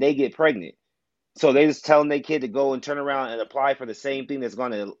 19, and they get pregnant? So they just telling their kid to go and turn around and apply for the same thing that's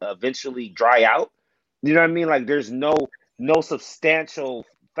going to eventually dry out? You know what I mean? Like, there's no substantial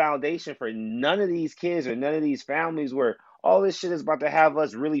foundation for none of these kids or none of these families where all this shit is about to have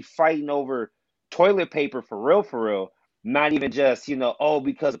us really fighting over toilet paper for real. Not even just, you know, oh,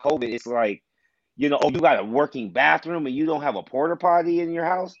 because of COVID, it's like, you know, oh, you got a working bathroom and you don't have a porta potty in your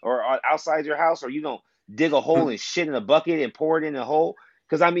house or outside your house, or you don't dig a hole and shit in a bucket and pour it in a hole.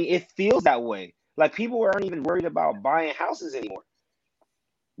 Because, I mean, it feels that way. Like, people aren't even worried about buying houses anymore.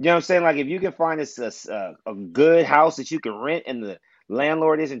 You know what I'm saying? Like, if you can find a good house that you can rent and the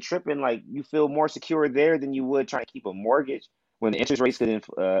landlord isn't tripping, like, you feel more secure there than you would trying to keep a mortgage when the interest rates could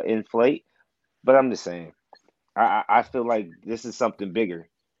inflate. But I'm just saying, I feel like this is something bigger.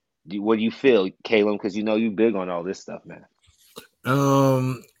 What do you feel, Caleb? Because you know you big on all this stuff, man.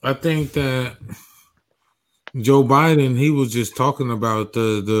 I think that Joe Biden, he was just talking about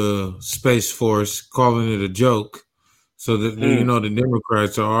the Space Force, calling it a joke. So that you know the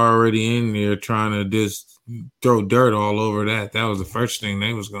Democrats are already in there trying to just throw dirt all over that. That was the first thing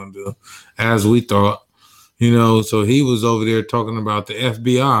they was going to do, as we thought. You know, so he was over there talking about the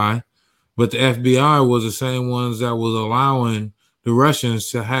FBI, but the FBI was the same ones that was allowing the Russians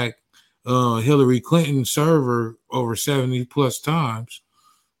to hack Hillary Clinton server over 70 plus times.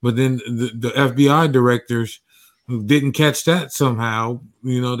 But then the FBI directors didn't catch that somehow.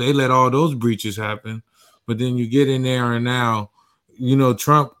 They let all those breaches happen. But then you get in there and now,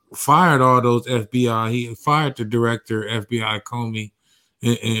 Trump fired all those FBI. He fired the director, FBI Comey,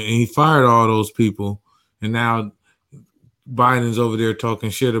 and he fired all those people. And now Biden's over there talking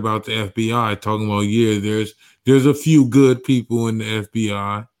shit about the FBI, talking about, there's a few good people in the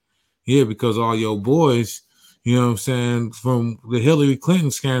FBI. Yeah, because all your boys, from the Hillary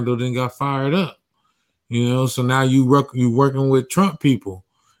Clinton scandal then got fired up. So now you working with Trump people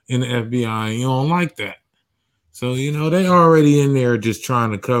in the FBI, and you don't like that. So, they already in there just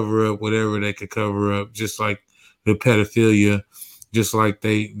trying to cover up whatever they could cover up, just like the pedophilia, just like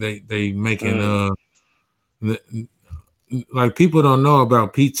they making like people don't know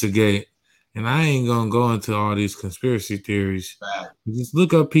about Pizzagate, and I ain't gonna go into all these conspiracy theories. Just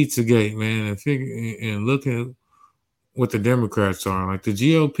look up Pizzagate, man, and figure and look at what the Democrats are. Like the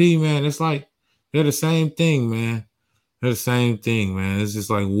GOP, man, it's like they're the same thing, man. They're the same thing, man. It's just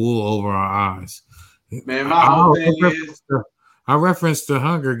like wool over our eyes. Man, my whole thing is I referenced the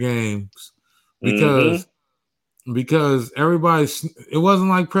Hunger Games because everybody, it wasn't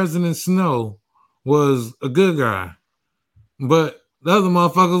like President Snow was a good guy, but the other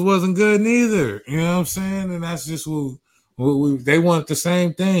motherfuckers wasn't good neither. You know what I'm saying? And that's just what they wanted the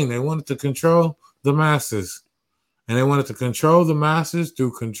same thing. They wanted to control the masses, and they wanted to control the masses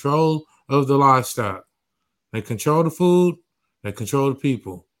through control of the livestock. They control the food, they control the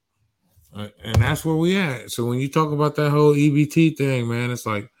people. And that's where we at. So when you talk about that whole EBT thing, man, it's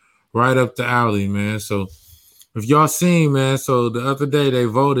like right up the alley, man. So if y'all seen, man, so the other day they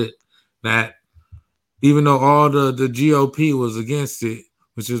voted that even though all the GOP was against it,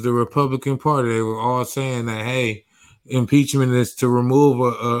 which is the Republican Party, they were all saying that, hey, impeachment is to remove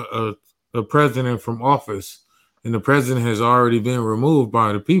a president from office. And the president has already been removed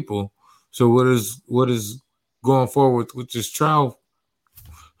by the people. So what is going forward with this trial?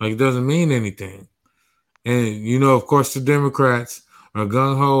 Like, it doesn't mean anything. And, of course, the Democrats are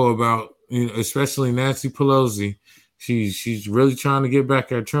gung-ho about, especially Nancy Pelosi. She's really trying to get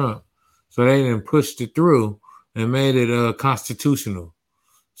back at Trump. So they done pushed it through and made it constitutional.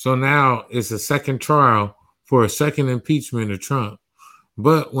 So now it's a second trial for a second impeachment of Trump.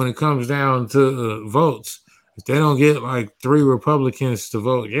 But when it comes down to votes, if they don't get like 3 Republicans to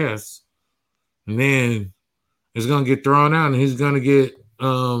vote yes, and then it's going to get thrown out and he's going to get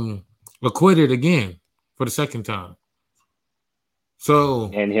acquitted again for the second time.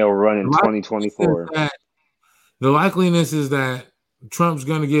 So, and he'll run in 2024. The likeliness is that Trump's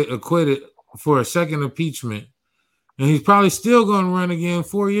going to get acquitted for a second impeachment, and he's probably still going to run again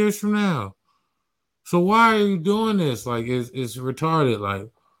 4 years from now. So why are you doing this? Like, it's retarded. Like,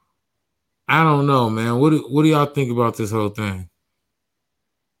 I don't know, man. What do y'all think about this whole thing?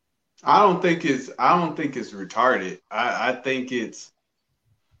 I don't think it's retarded. I think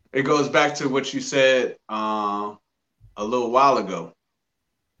it goes back to what you said a little while ago,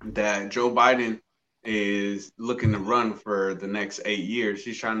 that Joe Biden is looking to run for the next 8 years.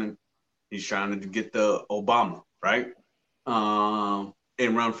 He's trying to get the Obama, right?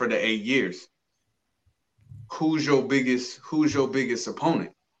 And run for the 8 years. Who's your biggest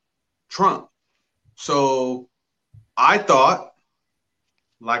opponent? Trump. So I thought,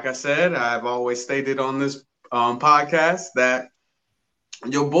 like I said, I've always stated on this podcast that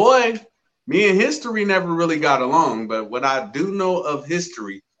your boy, me and history never really got along. But what I do know of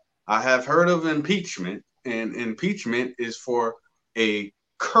history, I have heard of impeachment, and impeachment is for a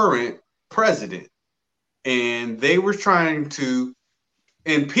current president. And they were trying to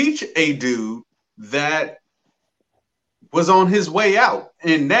impeach a dude that was on his way out.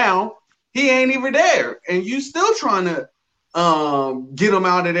 And now he ain't even there. And you still trying to get him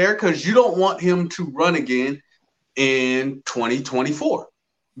out of there because you don't want him to run again in 2024.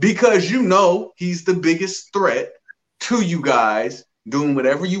 Because he's the biggest threat to you guys doing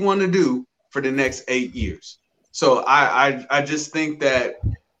whatever you want to do for the next 8 years. So I just think that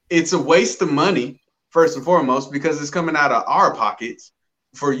it's a waste of money, first and foremost, because it's coming out of our pockets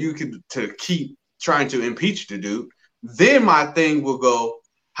for you to keep trying to impeach the dude. Then my thing will go,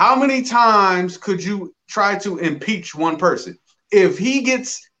 how many times could you try to impeach one person? If he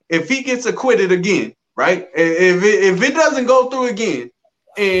gets acquitted again, right? If it doesn't go through again,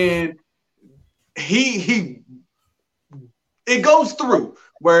 and it goes through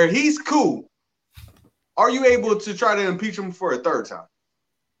where he's cool, are you able to try to impeach him for a third time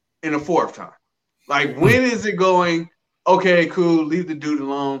and a fourth time? Like, when is it going, okay, cool, leave the dude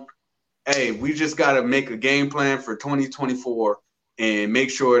alone. Hey, we just got to make a game plan for 2024 and make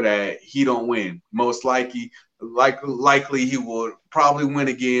sure that he don't win. Most likely he will probably win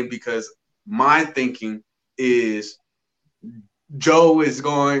again, because my thinking is Joe is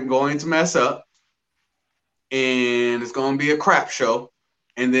going to mess up, and it's going to be a crap show.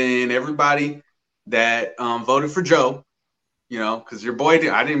 And then everybody that voted for Joe, because your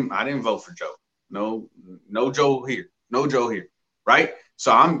boy I didn't vote for Joe. No Joe here. No Joe here. Right?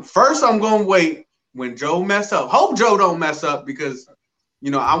 So I'm going to wait when Joe mess up. Hope Joe don't mess up, because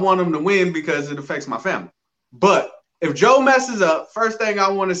I want him to win because it affects my family. But if Joe messes up, first thing I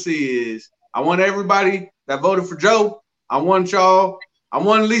want to see is, I want everybody that voted for Joe, I want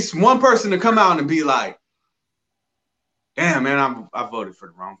at least one person to come out and be like, damn, man, I voted for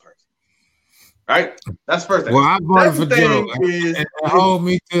the wrong person. Right? That's the first thing. Well, I voted for Joe. And hold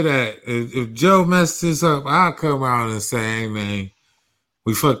me to that. If Joe messes up, I'll come out and say, hey, man,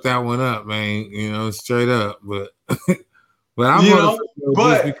 we fucked that one up, man. Straight up. But I'm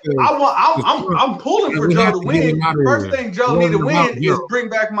pulling for Joe to win. First thing Joe need to win is bring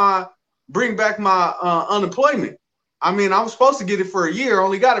back my unemployment. I mean, I was supposed to get it for a year,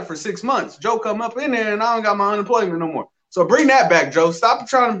 only got it for 6 months. Joe come up in there and I don't got my unemployment no more. So bring that back, Joe. Stop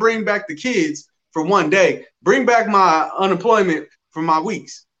trying to bring back the kids for one day. Bring back my unemployment for my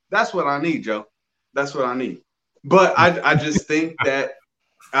weeks. That's what I need, Joe. That's what I need. But I just think that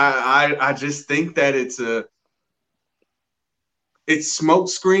I just think that it's smoke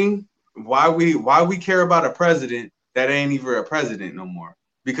screen. Why we care about a president that ain't even a president no more?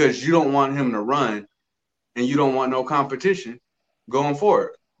 Because you don't want him to run, and you don't want no competition going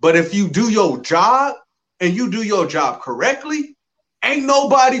forward. But if you do your job and you do your job correctly, ain't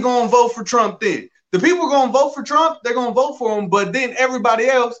nobody gonna vote for Trump then. The people gonna vote for Trump, they're gonna vote for him, but then everybody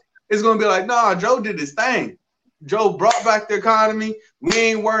else is gonna be like, nah, Joe did his thing. Joe brought back the economy. We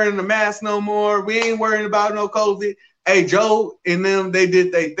ain't wearing the mask no more. We ain't worrying about no COVID. Hey, Joe and them, they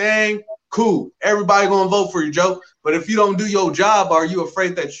did their thing. Cool. Everybody gonna vote for you, Joe. But if you don't do your job, are you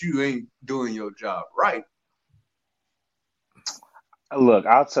afraid that you ain't doing your job right? Look,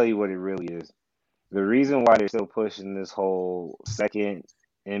 I'll tell you what it really is. The reason why they're still pushing this whole second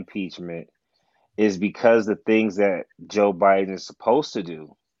impeachment is because the things that Joe Biden is supposed to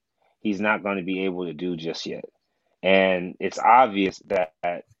do, he's not going to be able to do just yet. And it's obvious that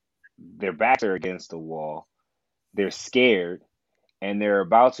their backs are against the wall. They're scared, and they're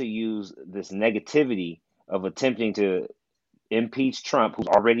about to use this negativity of attempting to impeach Trump, who's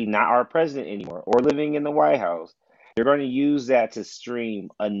already not our president anymore or living in the White House. They're going to use that to stream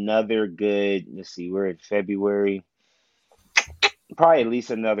another good, let's see, we're in February, probably at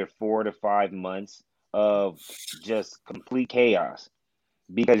least another 4 to 5 months of just complete chaos,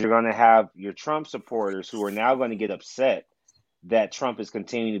 because you're going to have your Trump supporters who are now going to get upset that Trump is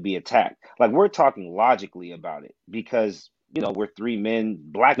continuing to be attacked. Like, we're talking logically about it, because, we're 3 men,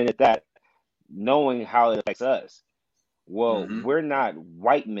 black men at that, knowing how it affects us. Well, we're not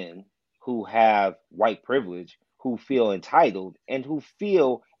white men who have white privilege, who feel entitled and who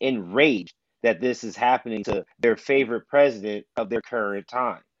feel enraged that this is happening to their favorite president of their current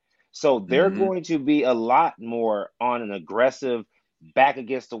time. So they're going to be a lot more on an aggressive, back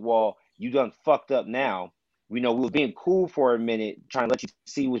against the wall. You done fucked up now. We were being cool for a minute, trying to let you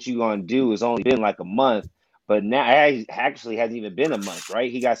see what you're going to do. It's only been like a month, but now it actually hasn't even been a month,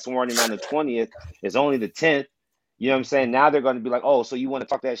 right? He got sworn in on the 20th. It's only the 10th. You know what I'm saying? Now they're going to be like, oh, so you want to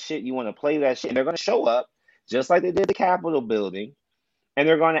talk that shit? You want to play that shit? And they're going to show up just like they did the Capitol building, and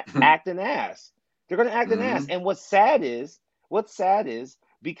they're going to act an ass. They're going to act an ass. And what's sad is,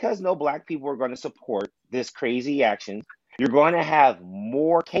 because no black people are going to support this crazy action, you're going to have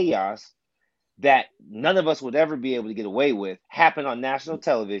more chaos that none of us would ever be able to get away with happen on national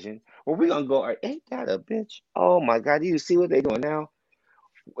television, where we're going to go, ain't that a bitch? Oh my God, do you see what they're doing now?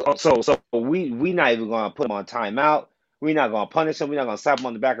 So we not even going to put them on timeout. We're not going to punish them. We're not going to slap them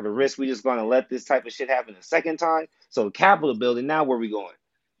on the back of the wrist. We're just going to let this type of shit happen a second time. So the Capitol building, now where we going?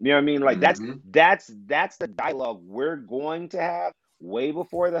 You know what I mean? Like that's the dialogue we're going to have way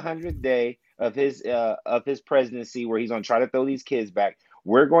before the 100th day of his presidency, where he's going to try to throw these kids back.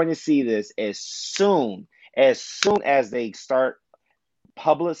 We're going to see this as soon as they start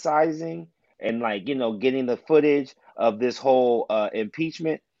publicizing and getting the footage of this whole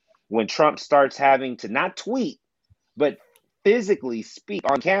impeachment. When Trump starts having to not tweet, but physically speak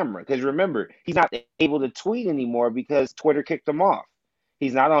on camera. Because remember, he's not able to tweet anymore because Twitter kicked him off.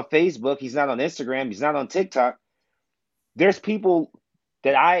 He's not on Facebook. He's not on Instagram. He's not on TikTok. There's people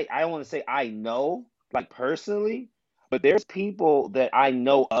that I don't want to say I know, like personally, but there's people that I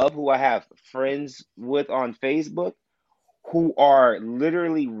know of who I have friends with on Facebook who are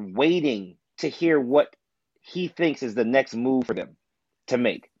literally waiting to hear what he thinks is the next move for them. to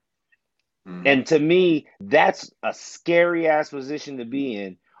make. Mhm. And to me, that's a scary ass position to be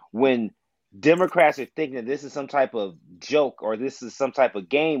in when Democrats are thinking that this is some type of joke or this is some type of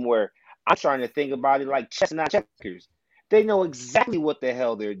game where I'm trying to think about it like chess, not checkers. They know exactly what the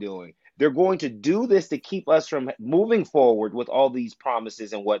hell they're doing. They're going to do this to keep us from moving forward with all these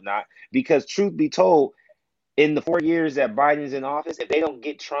promises and whatnot. Because, truth be told, in the 4 years that Biden's in office, if they don't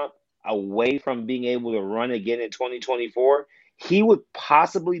get Trump away from being able to run again in 2024, he would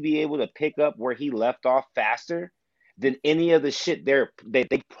possibly be able to pick up where he left off faster than any of the shit that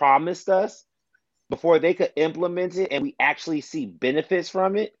they promised us before they could implement it and we actually see benefits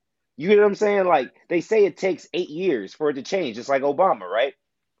from it. You get what I'm saying? Like they say it takes 8 years for it to change, just like Obama, right?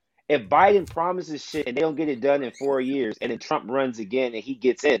 If Biden promises shit and they don't get it done in 4 years and then Trump runs again and he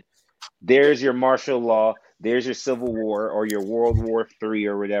gets in, there's your martial law, there's your civil war or your World War III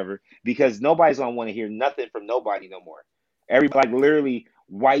or whatever, because nobody's gonna want to hear nothing from nobody no more. Everybody, like literally,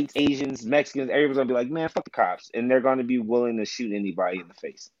 whites, Asians, Mexicans, everybody's gonna be like, man, fuck the cops, and they're gonna be willing to shoot anybody in the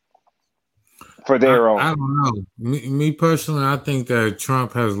face for their I own. don't know. Me personally, I think that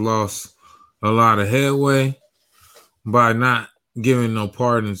Trump has lost a lot of headway by not giving no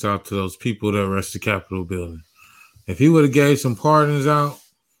pardons out to those people that rushed the Capitol building. If he would have gave some pardons out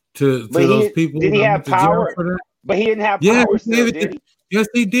to But those he people did he that have went to jail power? for that, But he didn't have yeah, power he gave still, it. did he? Yes,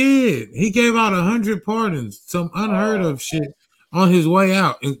 he did. He gave out 100 pardons, some unheard Oh, of shit on his way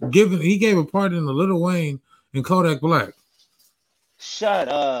out, and he gave a pardon to Lil Wayne and Kodak Black. shut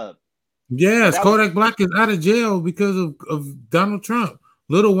up. But Yes, that was Kodak Black is out of jail because of Donald Trump.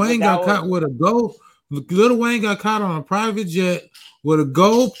 Lil but Wayne that got was caught with a gold. Lil Wayne got caught on a private jet with a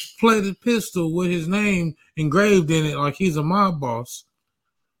gold-plated pistol with his name engraved in it, like he's a mob boss.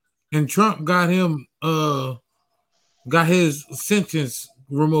 And Trump got his sentence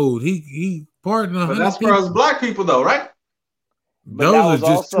removed. He pardoned But 100 that's for us people. black people, though, right? but that Those are was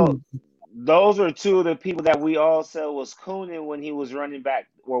just also two. those are two of the people that we all said was cooning when he was running back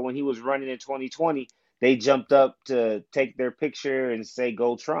or when he was running in 2020. They jumped up to take their picture and say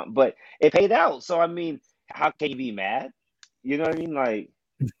go Trump, but it paid out. So I mean, how can you be mad? You know what I mean? Like,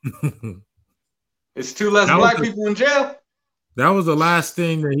 It's two less that was black people in jail. that was the last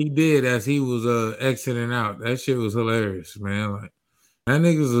thing that he did as he was exiting out. That shit was hilarious, man. Like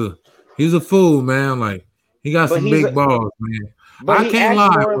that he's a fool, man. Like he got but some he's a big balls, man. but I he can't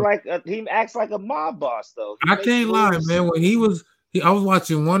acts lie. more like he acts like a mob boss though. He I makes can't lie, moves. man. When I was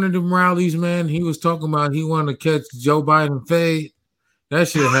watching one of them rallies, man. He was talking about he wanted to catch Joe Biden fade. That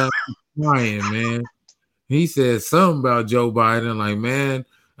shit had me crying, man. He said something about Joe Biden, like, man,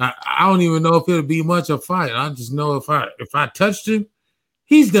 I don't even know if it'll be much of a fight. I just know if I touched him,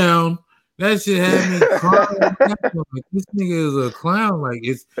 he's down. That shit had me crying. Like, this nigga is a clown. Like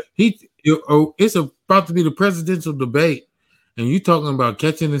it's about to be the presidential debate, and you talking about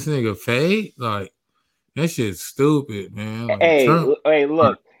catching this nigga fade? Like that shit's stupid, man. Like Hey, Trump. hey,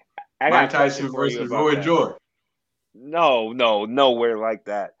 look, I got Mike a question Tyson for you versus about Roy that. George. No, no, nowhere like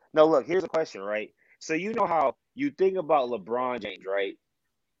that. No, look, here's a question, right? So you know how you think about LeBron James, right?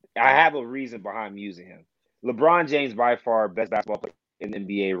 I have a reason behind me using him. LeBron James by far best basketball player in the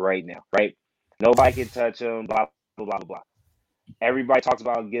NBA right now, right? Nobody can touch him, blah blah blah blah blah. Everybody talks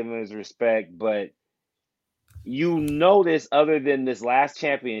about giving his respect, but you notice other than this last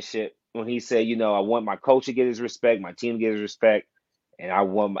championship when he said, you know, I want my coach to get his respect, my team to get his respect, and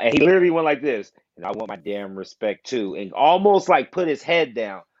and he literally went like this, and I want my damn respect too, and almost like put his head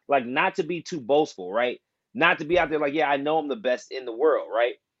down, like not to be too boastful, right? Not to be out there like, yeah, I know I'm the best in the world,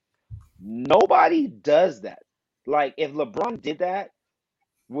 right? Nobody does that. Like if LeBron did that,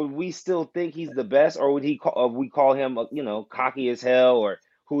 would we still think he's the best, or would we call him, you know, cocky as hell, or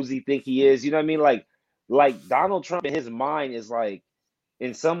who's he think he is? You know what I mean? Like Donald Trump in his mind is like,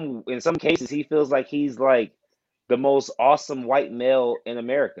 in some cases, he feels like he's like the most awesome white male in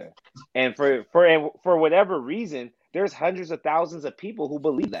America, and for whatever reason, there's hundreds of thousands of people who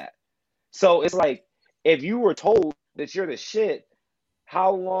believe that. So it's like if you were told that you're the shit,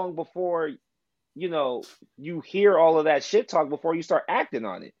 how long before you hear all of that shit talk before you start acting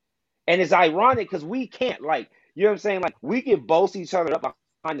on it? And it's ironic because we can't, like, you know what I'm saying? Like, we can boast each other up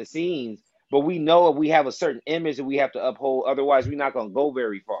behind the scenes, but we know we have a certain image that we have to uphold. Otherwise, we're not going to go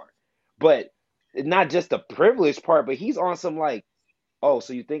very far. But not just the privileged part, but he's on some like, oh,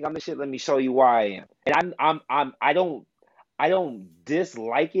 so you think I'm the shit? Let me show you why I am. And I don't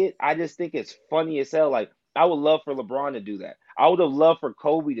dislike it. I just think it's funny as hell. Like, I would love for LeBron to do that. I would have loved for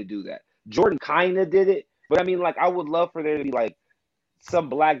Kobe to do that. Jordan kind of did it, but I mean, like, I would love for there to be like some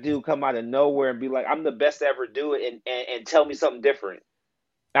black dude come out of nowhere and be like, "I'm the best to ever do it," and tell me something different.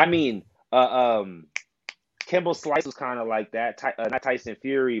 I mean, Kimball Slice was kind of like that. Not Tyson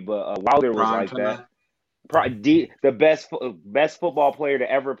Fury, but Wilder was Prime like time. that. The best football player to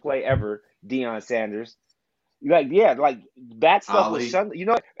ever play ever, Deion Sanders. Like, yeah, like that stuff was Ali. shunned. You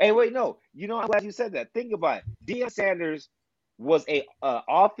know, hey, wait, no. You know, I'm glad you said that. Think about it. Deion Sanders was a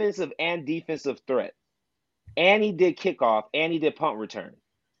offensive and defensive threat, and he did kickoff, and he did punt return,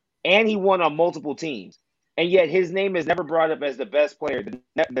 and he won on multiple teams. And yet his name is never brought up as the best player,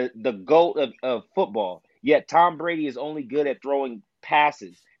 the GOAT of football. Yet Tom Brady is only good at throwing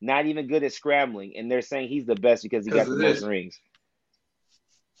passes, not even good at scrambling, and they're saying he's the best because he got the most rings.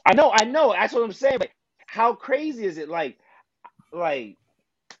 I know. That's what I'm saying. But how crazy is it? Like we're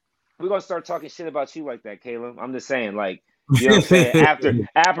gonna start talking shit about you like that, Caleb. I'm just saying, like, you know what I'm saying?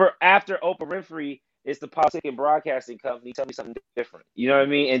 After Oprah Winfrey, it's the Politic and Broadcasting Company. Tell me something different. You know what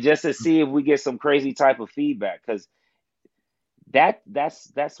I mean? And just to see if we get some crazy type of feedback, because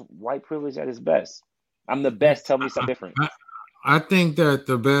that's white privilege at its best. I'm the best. Tell me something different. I think that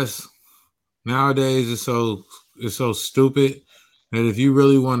the best nowadays is so stupid that if you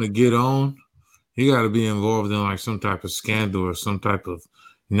really want to get on, you got to be involved in like some type of scandal or some type of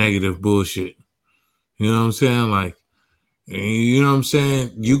negative bullshit. You know what I'm saying? Like, you know what I'm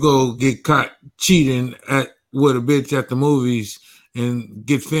saying? You go get caught cheating with a bitch at the movies and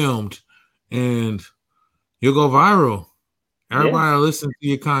get filmed, and you'll go viral. Everybody will listen to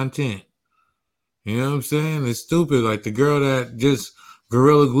your content. You know what I'm saying? It's stupid. Like the girl that just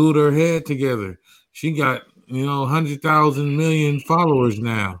Gorilla glued her head together. She got, 100,000 million followers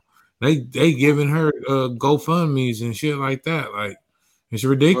now. They giving her GoFundMe's and shit like that. Like, it's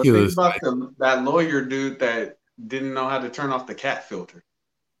ridiculous. Well, think about that lawyer dude that didn't know how to turn off the cat filter.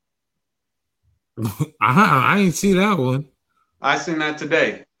 I didn't see that one. I seen that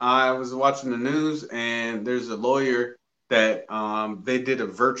today. I was watching the news, and there's a lawyer that they did a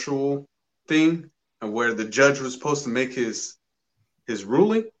virtual thing where the judge was supposed to make his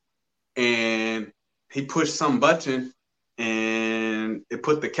ruling, and he pushed some button and it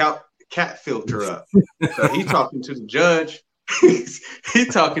put the cat filter up. So he talking to the judge. he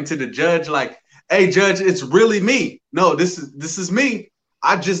talking to the judge like, "Hey, judge, it's really me. No, this is me.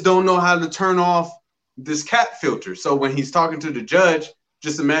 I just don't know how to turn off this cat filter." So when he's talking to the judge,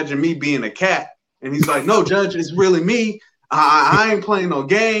 just imagine me being a cat, and he's like, "No, judge, it's really me. I ain't playing no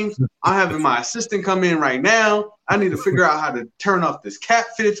games. I'm having my assistant come in right now. I need to figure out how to turn off this cat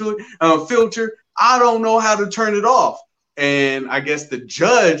filter. I don't know how to turn it off." And I guess the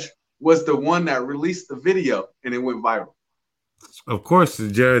judge was the one that released the video, and it went viral. Of course, the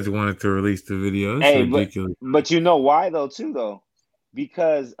judge wanted to release the video. It's ridiculous. But you know why, though?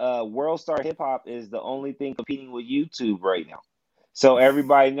 Because World Star Hip Hop is the only thing competing with YouTube right now. So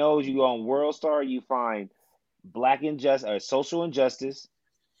everybody knows you go on World Star, you find black injustice or social injustice,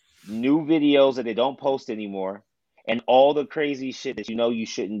 new videos that they don't post anymore, and all the crazy shit that you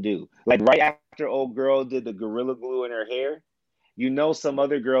shouldn't do. Like right after old girl did the Gorilla Glue in her hair, some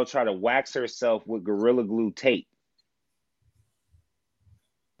other girl tried to wax herself with Gorilla Glue tape.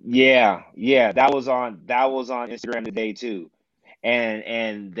 Yeah, that was on Instagram today too.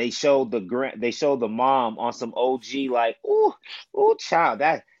 And they showed the mom on some OG like, ooh, child,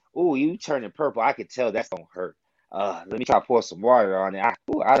 you turning purple. I could tell that's gonna hurt. Let me try to pour some water on it.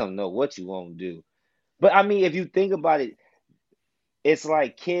 I don't know what you won't do. But I mean, if you think about it, it's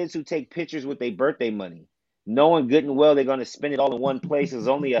like kids who take pictures with their birthday money, knowing good and well they're gonna spend it all in one place. It's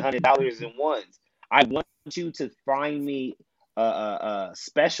only $100 in ones. I want you to find me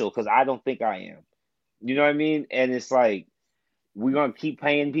special because I don't think I am. You know what I mean? And it's like, we're going to keep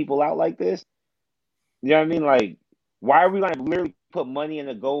paying people out like this? You know what I mean? Like, why are we going to literally put money in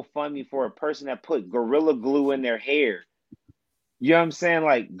a GoFundMe for a person that put Gorilla Glue in their hair? You know what I'm saying?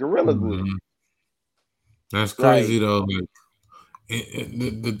 Like, Gorilla Glue. Mm-hmm. That's crazy, though. Like,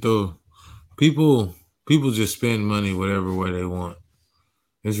 the people just spend money whatever way they want.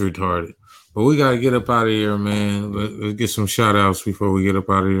 It's retarded. But we got to get up out of here, man. Let's get some shout-outs before we get up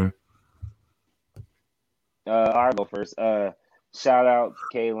out of here. I'll go first. Shout out to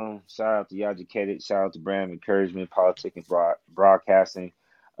Caleb. Shout out to Yajucated. Shout out to Brand Encouragement, Politic and Broadcasting.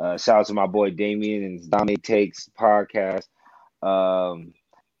 Shout out to my boy Damien and his Dominate Takes podcast.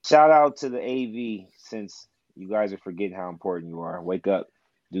 Shout out to the AV, since you guys are forgetting how important you are. Wake up.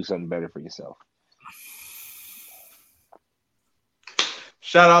 Do something better for yourself.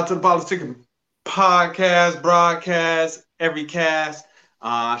 Shout out to the Politic podcast, broadcast, every cast.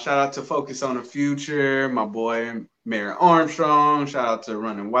 Shout out to Focus on the Future, my boy Mayor Armstrong. Shout out to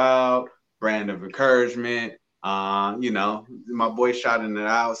Running Wild, Brand of Encouragement. My boy shouting it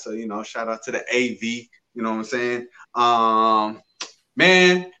out. So, shout out to the AV. You know what I'm saying?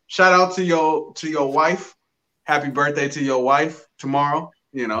 Man, shout out to your wife. happy birthday to your wife tomorrow.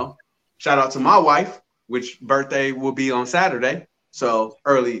 You know, shout out to my wife, which birthday will be on Saturday. So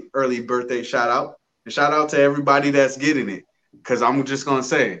early birthday shout out. And shout out to everybody that's getting it. Cause I'm just gonna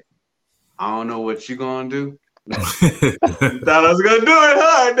say, I don't know what you gonna do. You thought I was gonna do it,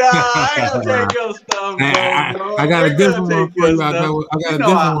 huh? Nah, I ain't gonna take your stuff, bro. I got a different one for you. I got a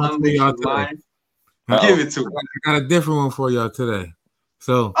different one for y'all today. Give it to me. I got a different one for y'all today.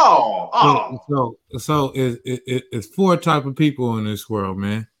 So, it's four type of people in this world,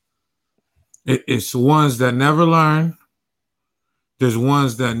 man. It's ones that never learn. There's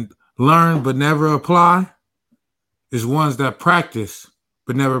ones that learn but never apply. There's ones that practice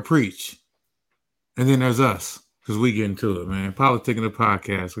but never preach. And then there's us, because we get into it, man. Politicking the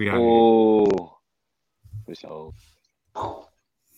podcast. We out here. For sure.